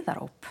bara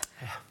neyðaróp?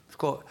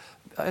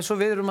 Eins og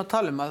við erum að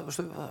tala að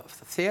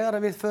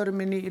þegar við förum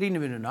inn í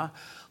rýnivinnuna,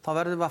 þá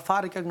verðum við að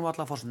fara í gegnum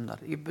alla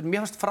forsendurnar.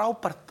 Mér fannst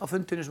frábært á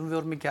fundinu sem við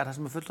vorum í gær, þar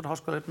sem fulltrúi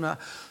Háskólann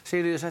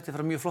Sigríður setti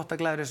frá mjög flotta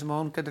glæfri sem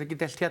hún getur ekki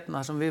deilt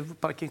hérna, þar sem við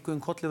bara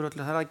kinkuðum kolli yfir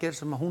öllu þær aðgerðir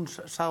sem hún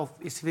sá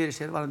fyrir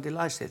sér varðandi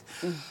læsið.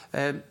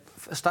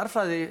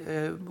 Starffræði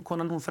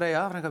konan hún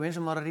Freyja, frænka mín,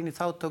 sem var að rýna í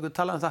þátttöku,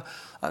 talaði það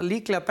að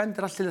líklega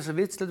bendir allt til þess að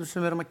viðstöðum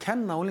sem við erum að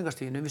kenna á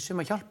unglingastiginu, við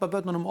sem að hjálpa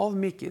börnunum of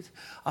mikið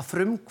að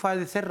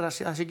frumkvæði þeirra að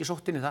sé ekki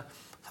sótt inn í það.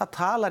 Það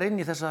talar inn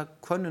í þessa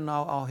könnun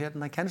á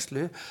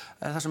kennslu,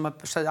 þar sem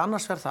að segði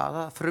annars verð það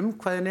að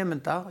frumkvæði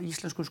nemenda í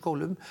íslenskum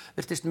skólum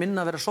virtist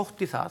minna að vera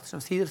sótt í það, sem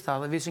þýðir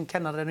það að við sem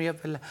kennarar erum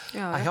jafnvel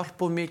að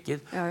hjálpa of mikið.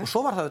 Og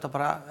svo var það auðvitað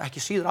bara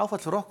ekki síður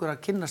áfall fyrir okkur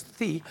að kynnast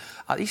því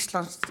að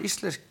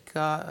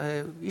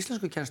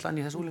íslensku kennslan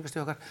í þessu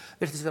unglingastíð okkar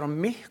virtist vera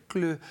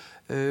miklu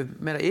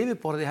meira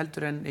yfirborði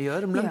heldur en í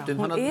öðrum löndum.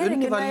 Hún er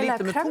ekki nægilega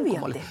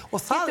krefjandi.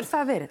 Getur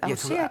það verið? Að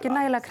hún sé ekki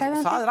nægilega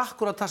krefjandi? Það er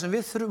akkúrat það sem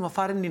við þurfum að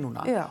fara inn í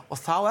núna. Og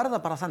þá er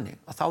það bara þannig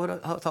að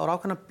þá er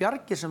ákveðna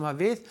bjargir sem að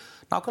við,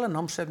 nákvæmlega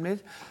námsefnið,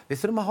 við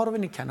þurfum að horfa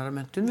inn í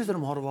kennaramenntun, við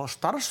þurfum að horfa á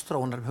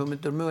starfsþróunar,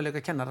 hugmyndir,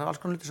 möguleika kennarar,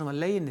 alls konar hluti sem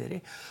að leiði niðri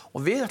og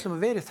við ætlum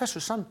að vera í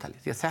þessu samtali.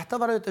 Því að þetta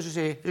var auðvitað, eins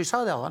og ég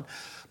sagði áðan,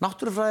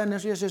 náttúrufræðin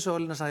eins og ég sé svo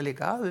Ólína sagði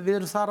líka, við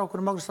erum þar á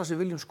okkur Magnús Þór sem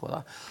við viljum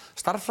skoða.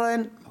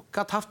 Starffræðin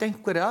gat haft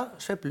einhverja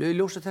sveiflu í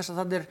ljósi þess að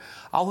það er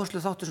áherslu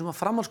þáttur sem að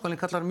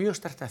framhaldsskólinn kallar mjög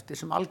sterkt eftir,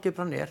 sem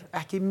algebran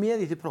ekki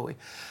með í því prófi.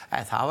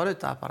 En það var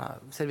auðvitað bara,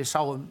 þegar við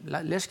sáum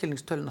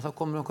lesskilningstöluna þá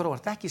komum við okkur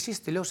óvart, ekki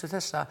síst í ljósi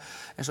þessa,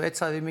 eins og einn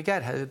sagði við mig í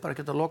gær, hefði við bara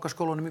getað að loka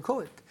skólunum í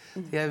COVID.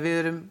 Því að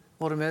við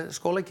vorum með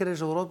skólakerfi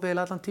sem voru opið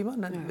allan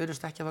tíman, en við erum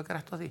ekki að vera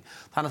grætt á því.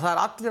 Þannig að það er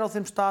allir á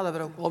þeim stað að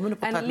vera komin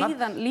upp á tærnar.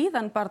 En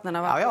líðan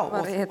barnanna var... Já,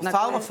 og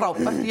það var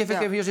frábært.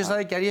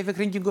 Ég fekk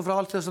hringingu frá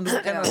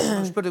alþjóðasamtökum kennara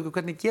sem spurði okkur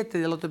hvernig getið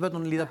þið að láta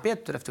börnunum líða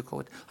betur eftir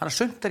COVID. Þannig að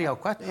sumt er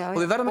jákvætt og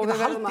við verðum ekki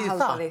að halda í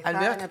það. En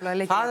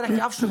það er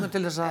ekki afsökun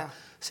til þess að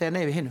segja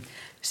nei við hinum.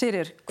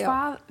 Sigríður,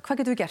 hvað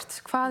getum við gert?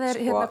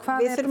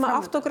 Við þurfum að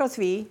átta okkur á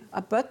því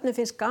að börnum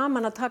finnst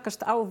gaman að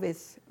takast á við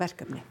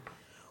verkefni.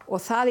 Og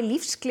það er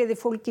lífsgleði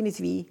fólkin í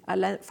því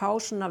að fá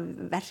svona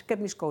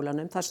verkefni í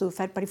skólanum þar sem þú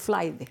fer bara í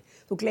flæði.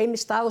 Þú gleymir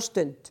stað og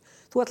stund.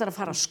 Þú ætlar að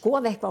fara að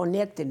skoða eitthvað á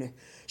netinu.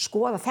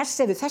 Skoða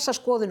þessi hefur þessa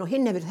skoðun og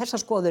hinn hefur þessa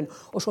skoðun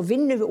og svo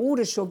vinnum við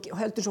úr þessu og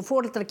höldum svo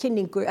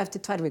foreldrakynningu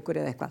eftir 2 vikur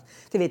eða eitthvað.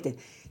 Þið vitið,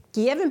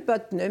 gefum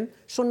börnum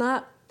svona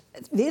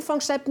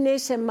viðfangsefni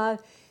sem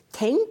að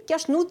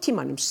tengjast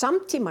nútímanum,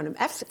 samtímanum,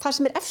 það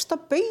sem er efst á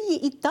baugi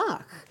í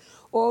dag.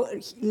 Og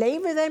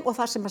leyfið þeim, og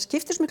það sem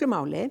skiptir svo miklu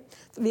máli,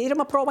 við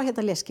erum að prófa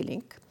hérna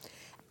lesskilning,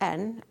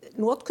 en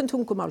notkun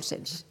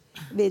tungumálsins,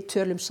 við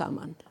tölum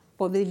saman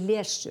og við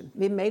lesum.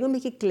 Við megum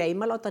ekki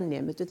gleyma að láta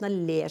nemendurna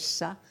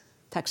lesa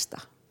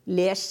texta,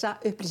 lesa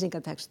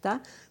upplýsingateksta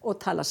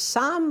og tala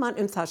saman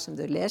það sem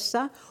þau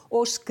lesa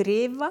og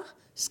skrifa.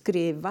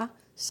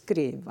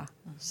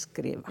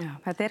 Já,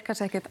 þetta er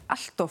kannski ekkert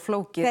allt of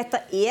flókið.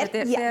 Auðvitað er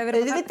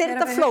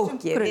þetta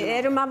flókið. Við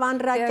erum að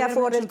vanrækja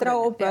foreldra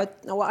og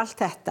börn og allt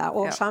þetta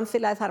og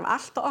samfélagið þarf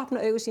alltaf að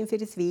opna augu sín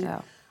fyrir því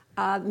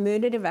að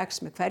munurinn vex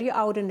með hverju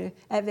árinu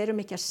ef við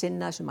erum ekki að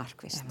sinna þessu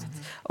markvisst.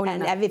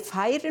 En ef við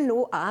færum nú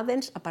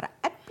aðeins að bara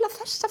efla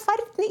þessa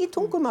færni í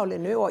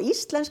tungumálinu og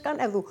íslenskan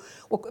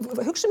og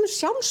hugsa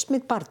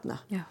sjálfsmynd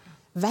barna,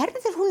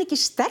 verður hún ekki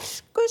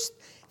sterkust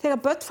þegar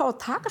börn fá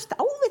að takast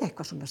á við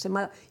eitthvað svona sem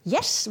að,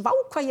 vá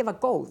hvað ég var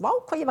góð, vá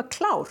hvað ég var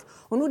klár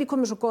og nú er ég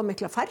komin svo góð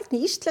mikla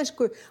færni í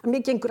íslensku að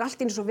mér gengur allt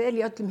inn svo vel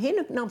í öllum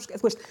hinum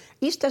námsgreinum.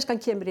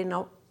 Íslenskan kemur inn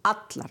á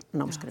allar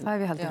námsgreinar. Það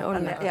er við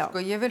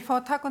haldið. Ég vil fá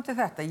að taka undir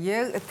þetta.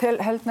 Ég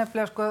held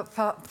nefnilega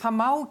það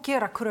má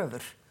gera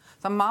kröfur.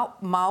 Það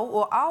má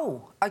og á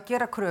að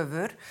gera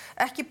kröfur,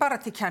 ekki bara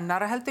til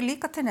kennara, heldur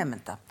líka til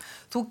nemenda.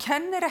 Þú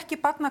kennir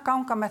ekki barn að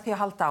ganga með því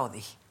að halda á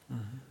því.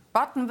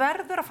 Barn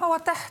verður að fá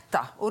að detta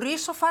og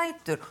rísa á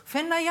fætur,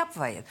 finna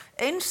jafnvægið.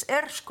 Eins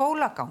er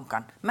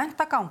skólagangan,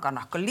 menntagangan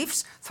okkar,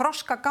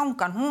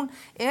 lífsþroskagangan, hún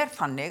er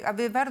þannig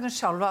að við verðum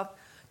sjálf að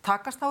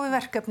takast á við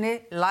verkefni,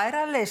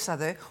 læra að leysa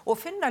þau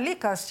og finna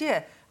líka að sé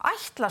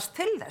ætlast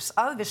til þess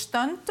að við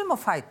stöndum á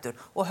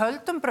fætur og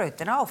höldum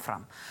brautina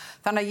áfram.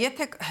 Þannig að ég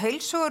tek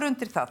heilsugur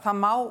undir það.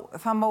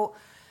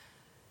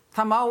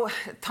 Það má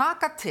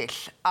taka til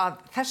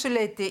að þessu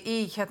leyti í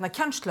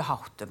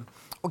kennsluháttum.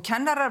 Og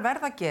kennarar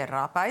verða að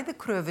gera bæði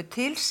kröfu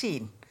til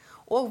sín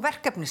og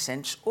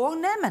verkefnisins og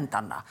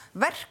nemendanna.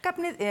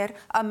 Verkefnið er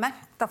að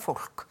mennta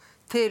fólk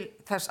til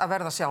þess að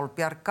verða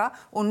sjálfbjarga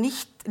og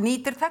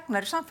nýtir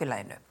þegnar í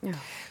samfélaginu.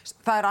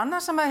 Það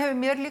annað sem hefur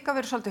mér líka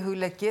verið svolítið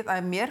hugleikið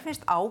að mér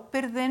finnst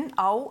ábyrgðin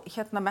á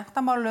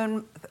menntamálum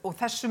og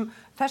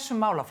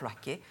þessum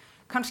málaflokki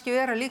kannski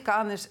vera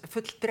líka aðeins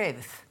full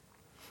dreifð.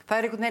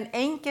 Það einhvern veginn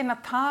enginn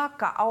að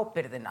taka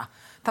ábyrgðina.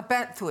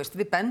 Þú veist,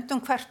 við bendum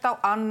hvert á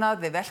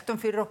annað, við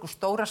veltum fyrir okkur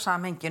stóra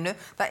samhenginu.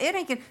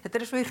 Þetta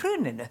eins og í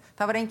hruninu.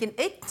 Það var enginn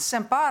einn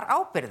sem bar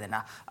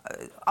ábyrgðina.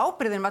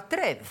 Ábyrgðin var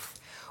dreifð.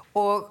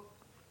 Og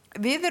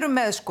við erum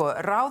með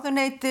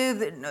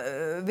ráðuneytið,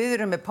 við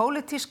erum með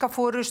pólitíska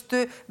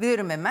forystu, við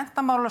erum með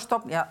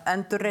menntamálastofnun,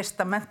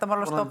 endurreista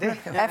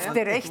menntamálastofnun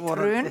eftir eitt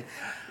hrun.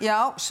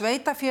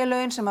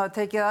 Sveitafélögin sem hafa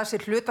tekið að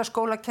sér hluta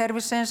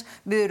skólakerfisins,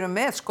 við erum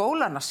með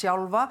skólana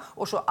sjálfa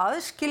og svo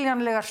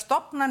aðskiljanlegar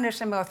stofnanir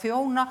sem eiga að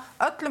þjóna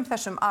öllum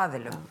þessum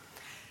aðilum.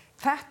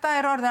 Þetta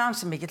orðið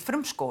ansi mikill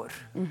frumskógur.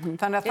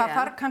 Þannig að það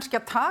þarf kannski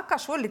að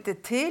taka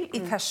svolítið til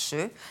í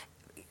þessu,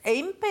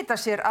 einbeita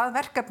sér að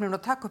verkefninu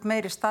og taka upp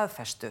meiri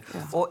staðfestu.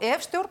 Og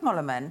ef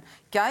stjórnmálamenn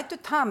gætu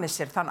tamið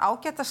sér þann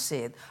ágæta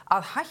sið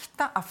að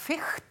hætta að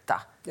fikta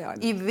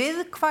í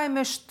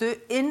viðkvæmustu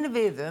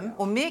innviðum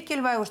og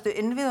mikilvægustu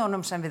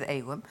innviðunum sem við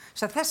eigum,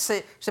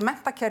 sem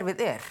menntakerfið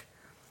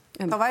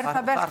þá væri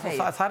það vel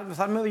þeir. Þar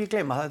mögum við ekki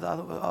gleyma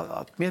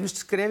að mér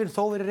finnst skrefin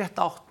þó verið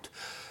rétt átt.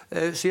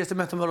 Síðasti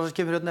menntamál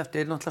sem kemur hérna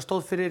eftir náttúrulega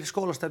stóð fyrir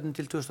skólastefnu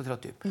til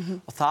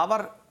 2030 og það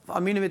var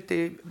að mínu viti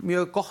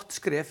mjög gott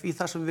skref í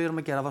það sem við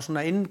erum að gera, var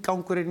svona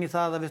inngangurinn í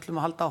það að við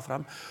ætlum að halda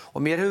áfram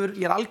og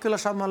ég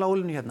algjörlega sammála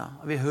Ólínu hérna,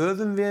 við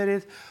höfum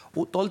verið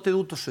doldið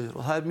út og suður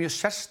og það mjög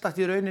sérstakt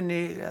í rauninni,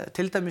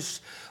 til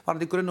dæmis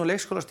varðandi grunn- og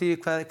leikskólastígi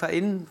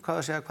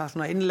hvað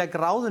svona innlegg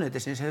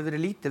ráðuneytisins hefur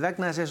verið lítið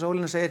vegna þess að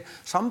Ólína segir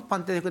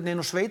sambandið einhvern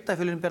veginn og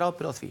sveitafélögin ber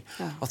ábyrgð á því.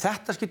 Og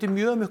þetta skiptir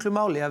mjög miklu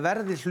máli að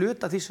verði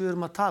hluta því sem við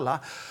erum að tala,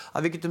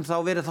 að við getum þá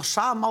verið þá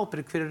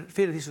samábyrgð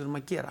fyrir því sem við erum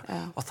að gera.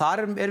 Og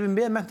þar erum við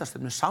með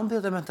menntastefnu,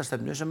 samþykkta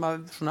menntastefnu sem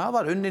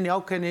var unnin í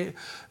ákveðinni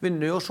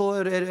vinnu og svo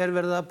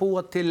verið að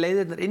búa til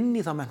leiðirnar inn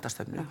í þá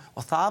menntastefnu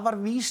og það var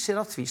vísir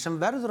að því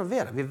sem verður að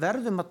vera. Við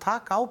verðum að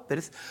taka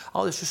ábyrgð á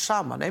þessu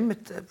saman,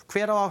 einmitt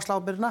hver á axla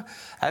ábyrgðina.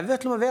 Ef við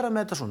ætlum að vera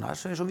með þetta svona,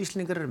 eins og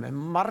Íslendingar eru með,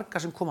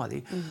 marga sem koma að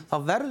því, þá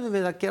verðum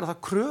við að gera það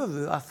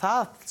kröfu að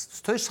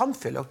þau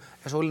samfélög,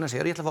 eins og Ólína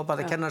segir, ég ætla að fá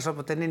bara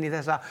Kennarasambands inn í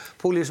þessa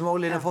púlið sem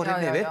Ólína fór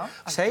hérna yfir,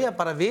 segja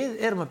bara við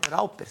erum að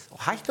bera ábyrgð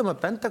og hættum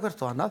að benda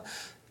hvert og annað,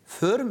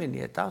 förum inn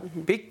í þetta,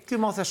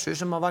 byggjum á þessu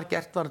sem var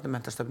gert varðandi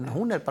menntastefnuna,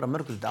 hún bara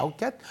mörgulegt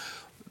ágætt.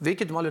 Við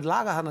getum alveg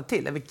lagað hana til,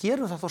 ef við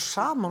gerum það þá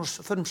saman og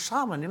förum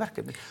saman í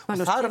verkefni.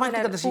 Og það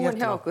væntingarnar sem ég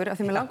hjá okkur, af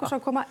því mér langar svo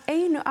að koma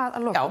einu að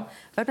lokum,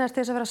 vegna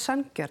þess að vera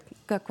sanngjörn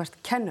gagnvart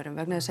kennurum,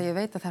 vegna þess að ég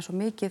veit að það er svo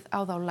mikið á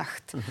þá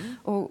lagt.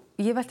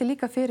 Og ég velti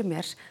líka fyrir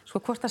mér,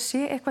 hvort það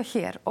sé eitthvað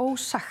hér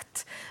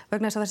ósagt,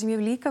 vegna þess að það sem ég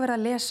hef líka verið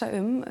að lesa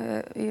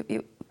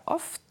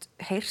oft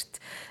heyrt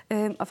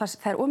að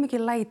það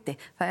ómikið læti.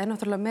 Það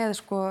náttúrulega með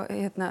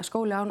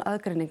skóli án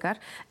aðgreiningar.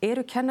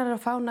 Eru kennarar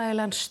að fá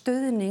nægilegan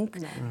stuðning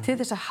til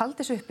þess að halda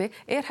þessu uppi?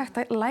 Er hægt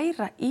að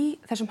læra í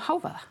þessum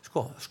hávaða?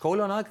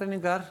 Skóli án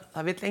aðgreiningar,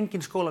 það vill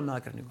engin skóla með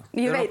aðgreiningu.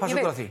 Ég veit.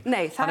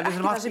 Nei, það ekki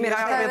það sem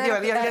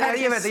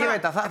ég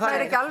veit að það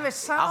ekki alveg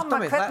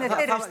sama hvernig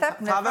þeir eru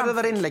stefnu. Það verður að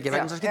vera innleggi,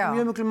 vegna það skiptir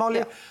mjög miklu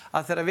máli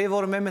að þegar við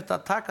vorum einmitt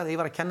að taka því,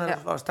 ég var að kenna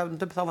stefnum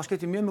upp, þá var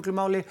skiptir mjög miklu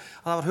máli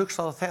að það var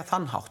hugsað á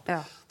þann hátt.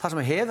 Það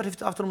sem hefur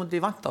aftur á móti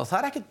vantað og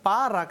það ekki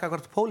bara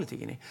gagnvart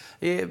pólitíkinni.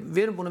 Við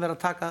erum búin að vera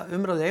að taka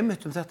umræðu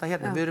einmitt þetta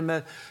hérna. Við erum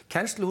með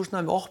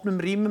kennsluhúsnæði með opnum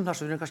rýmum þar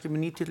sem við erum kannski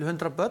með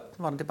 90-100 börn,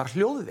 varandi bara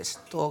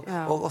hljóðvist og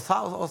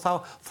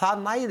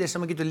það næði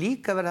sem getur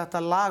líka verið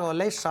þetta að laga og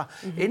leysa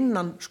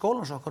innan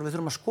skólans okkar. Við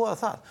þurfum að skoða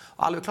það.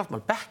 Og alveg klart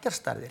mál,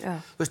 bekkjarstærðir.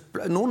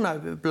 Núna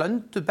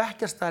blöndu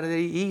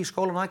bekkjarstærðir í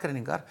skólan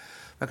aðgreiningar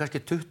með kannski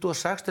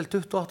 26 til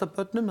 28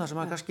 börnum, það sem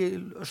kannski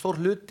stór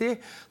hluti,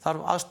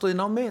 þarf aðstoð í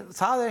námi,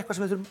 það eitthvað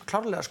sem við þurfum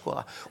klárlega að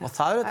skoða. Og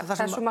það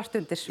það svo margt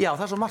undir. Já,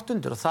 það svo margt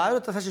undir og það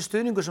þessi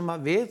stuðningur sem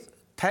við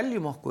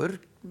teljum okkur,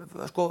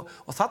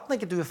 og þarna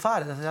getum við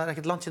farið, það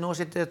ekkert langt síðan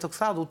ósetið tók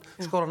það út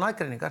skólan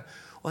aðgreiningar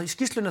og í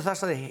skýrslunni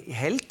þess að í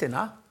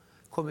heildina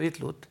komið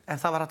illa út, en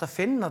það var hægt að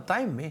finna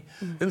dæmi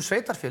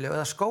sveitarfélög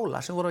eða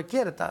skóla sem voru að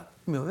gera þetta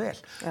mjög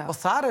vel. Og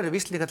þar eru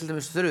víslíka til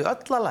dæmis, þurfum við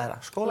öll að læra.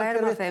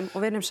 Skólakerfið,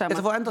 og vinnum saman. Ég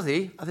ætla að fá enda því,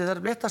 að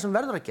það eitt það sem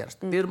verður að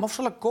gerast. Við erum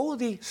ofsalega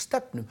góð í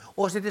stefnum,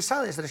 og þetta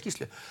sagði þessari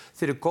skýrslu.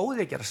 Þeir eru góð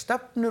í að gera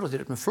stefnur og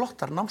þeir eru með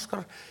flottar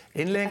námskrár,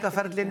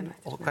 innleiðingarferlin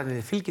og hvernig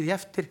þið fylgið því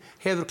eftir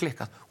hefur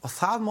klikkað. Og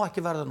það má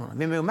ekki verða núna.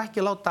 Við megum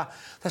ekki láta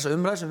þessa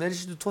umræðu sem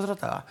verið síðustu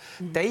 2-3 daga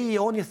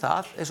degi ofan í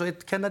það, eins og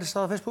einn kennari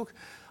sagði á Facebook,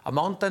 að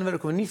mánudaginn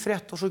verður komið ný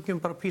frétt og svo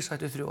kemur bara PISA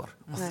eftir 3 ár.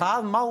 Og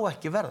það má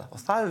ekki verða. Og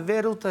það hefur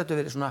verið út að þetta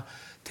verið svona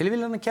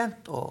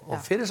tilvílanakennt og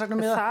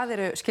fyrirsagnamiða. Það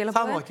eru skilaboðin.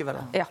 Það má ekki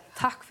verða. Já,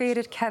 takk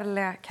fyrir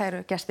kærlega,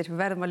 kæru gestir. Við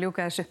verðum að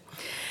ljúka þessu.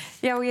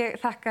 Já, ég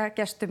þakka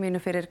gestum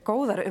mínu fyrir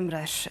góðar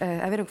umræður.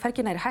 Við erum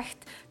hvergi næri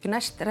hægt. Fyrir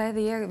næst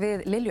ræði ég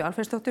við Lilju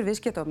Alfreðsdóttur,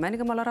 viðskipta- og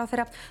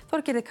menningarmálaráðherra,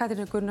 Þorgerði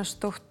Katrínu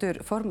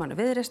Gunnarsdóttur, formann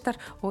Viðreistar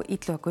og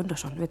Illuga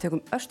Gunnarsson. Við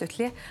tökum örstutt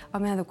hlé á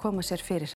meðan þau koma sér fyrir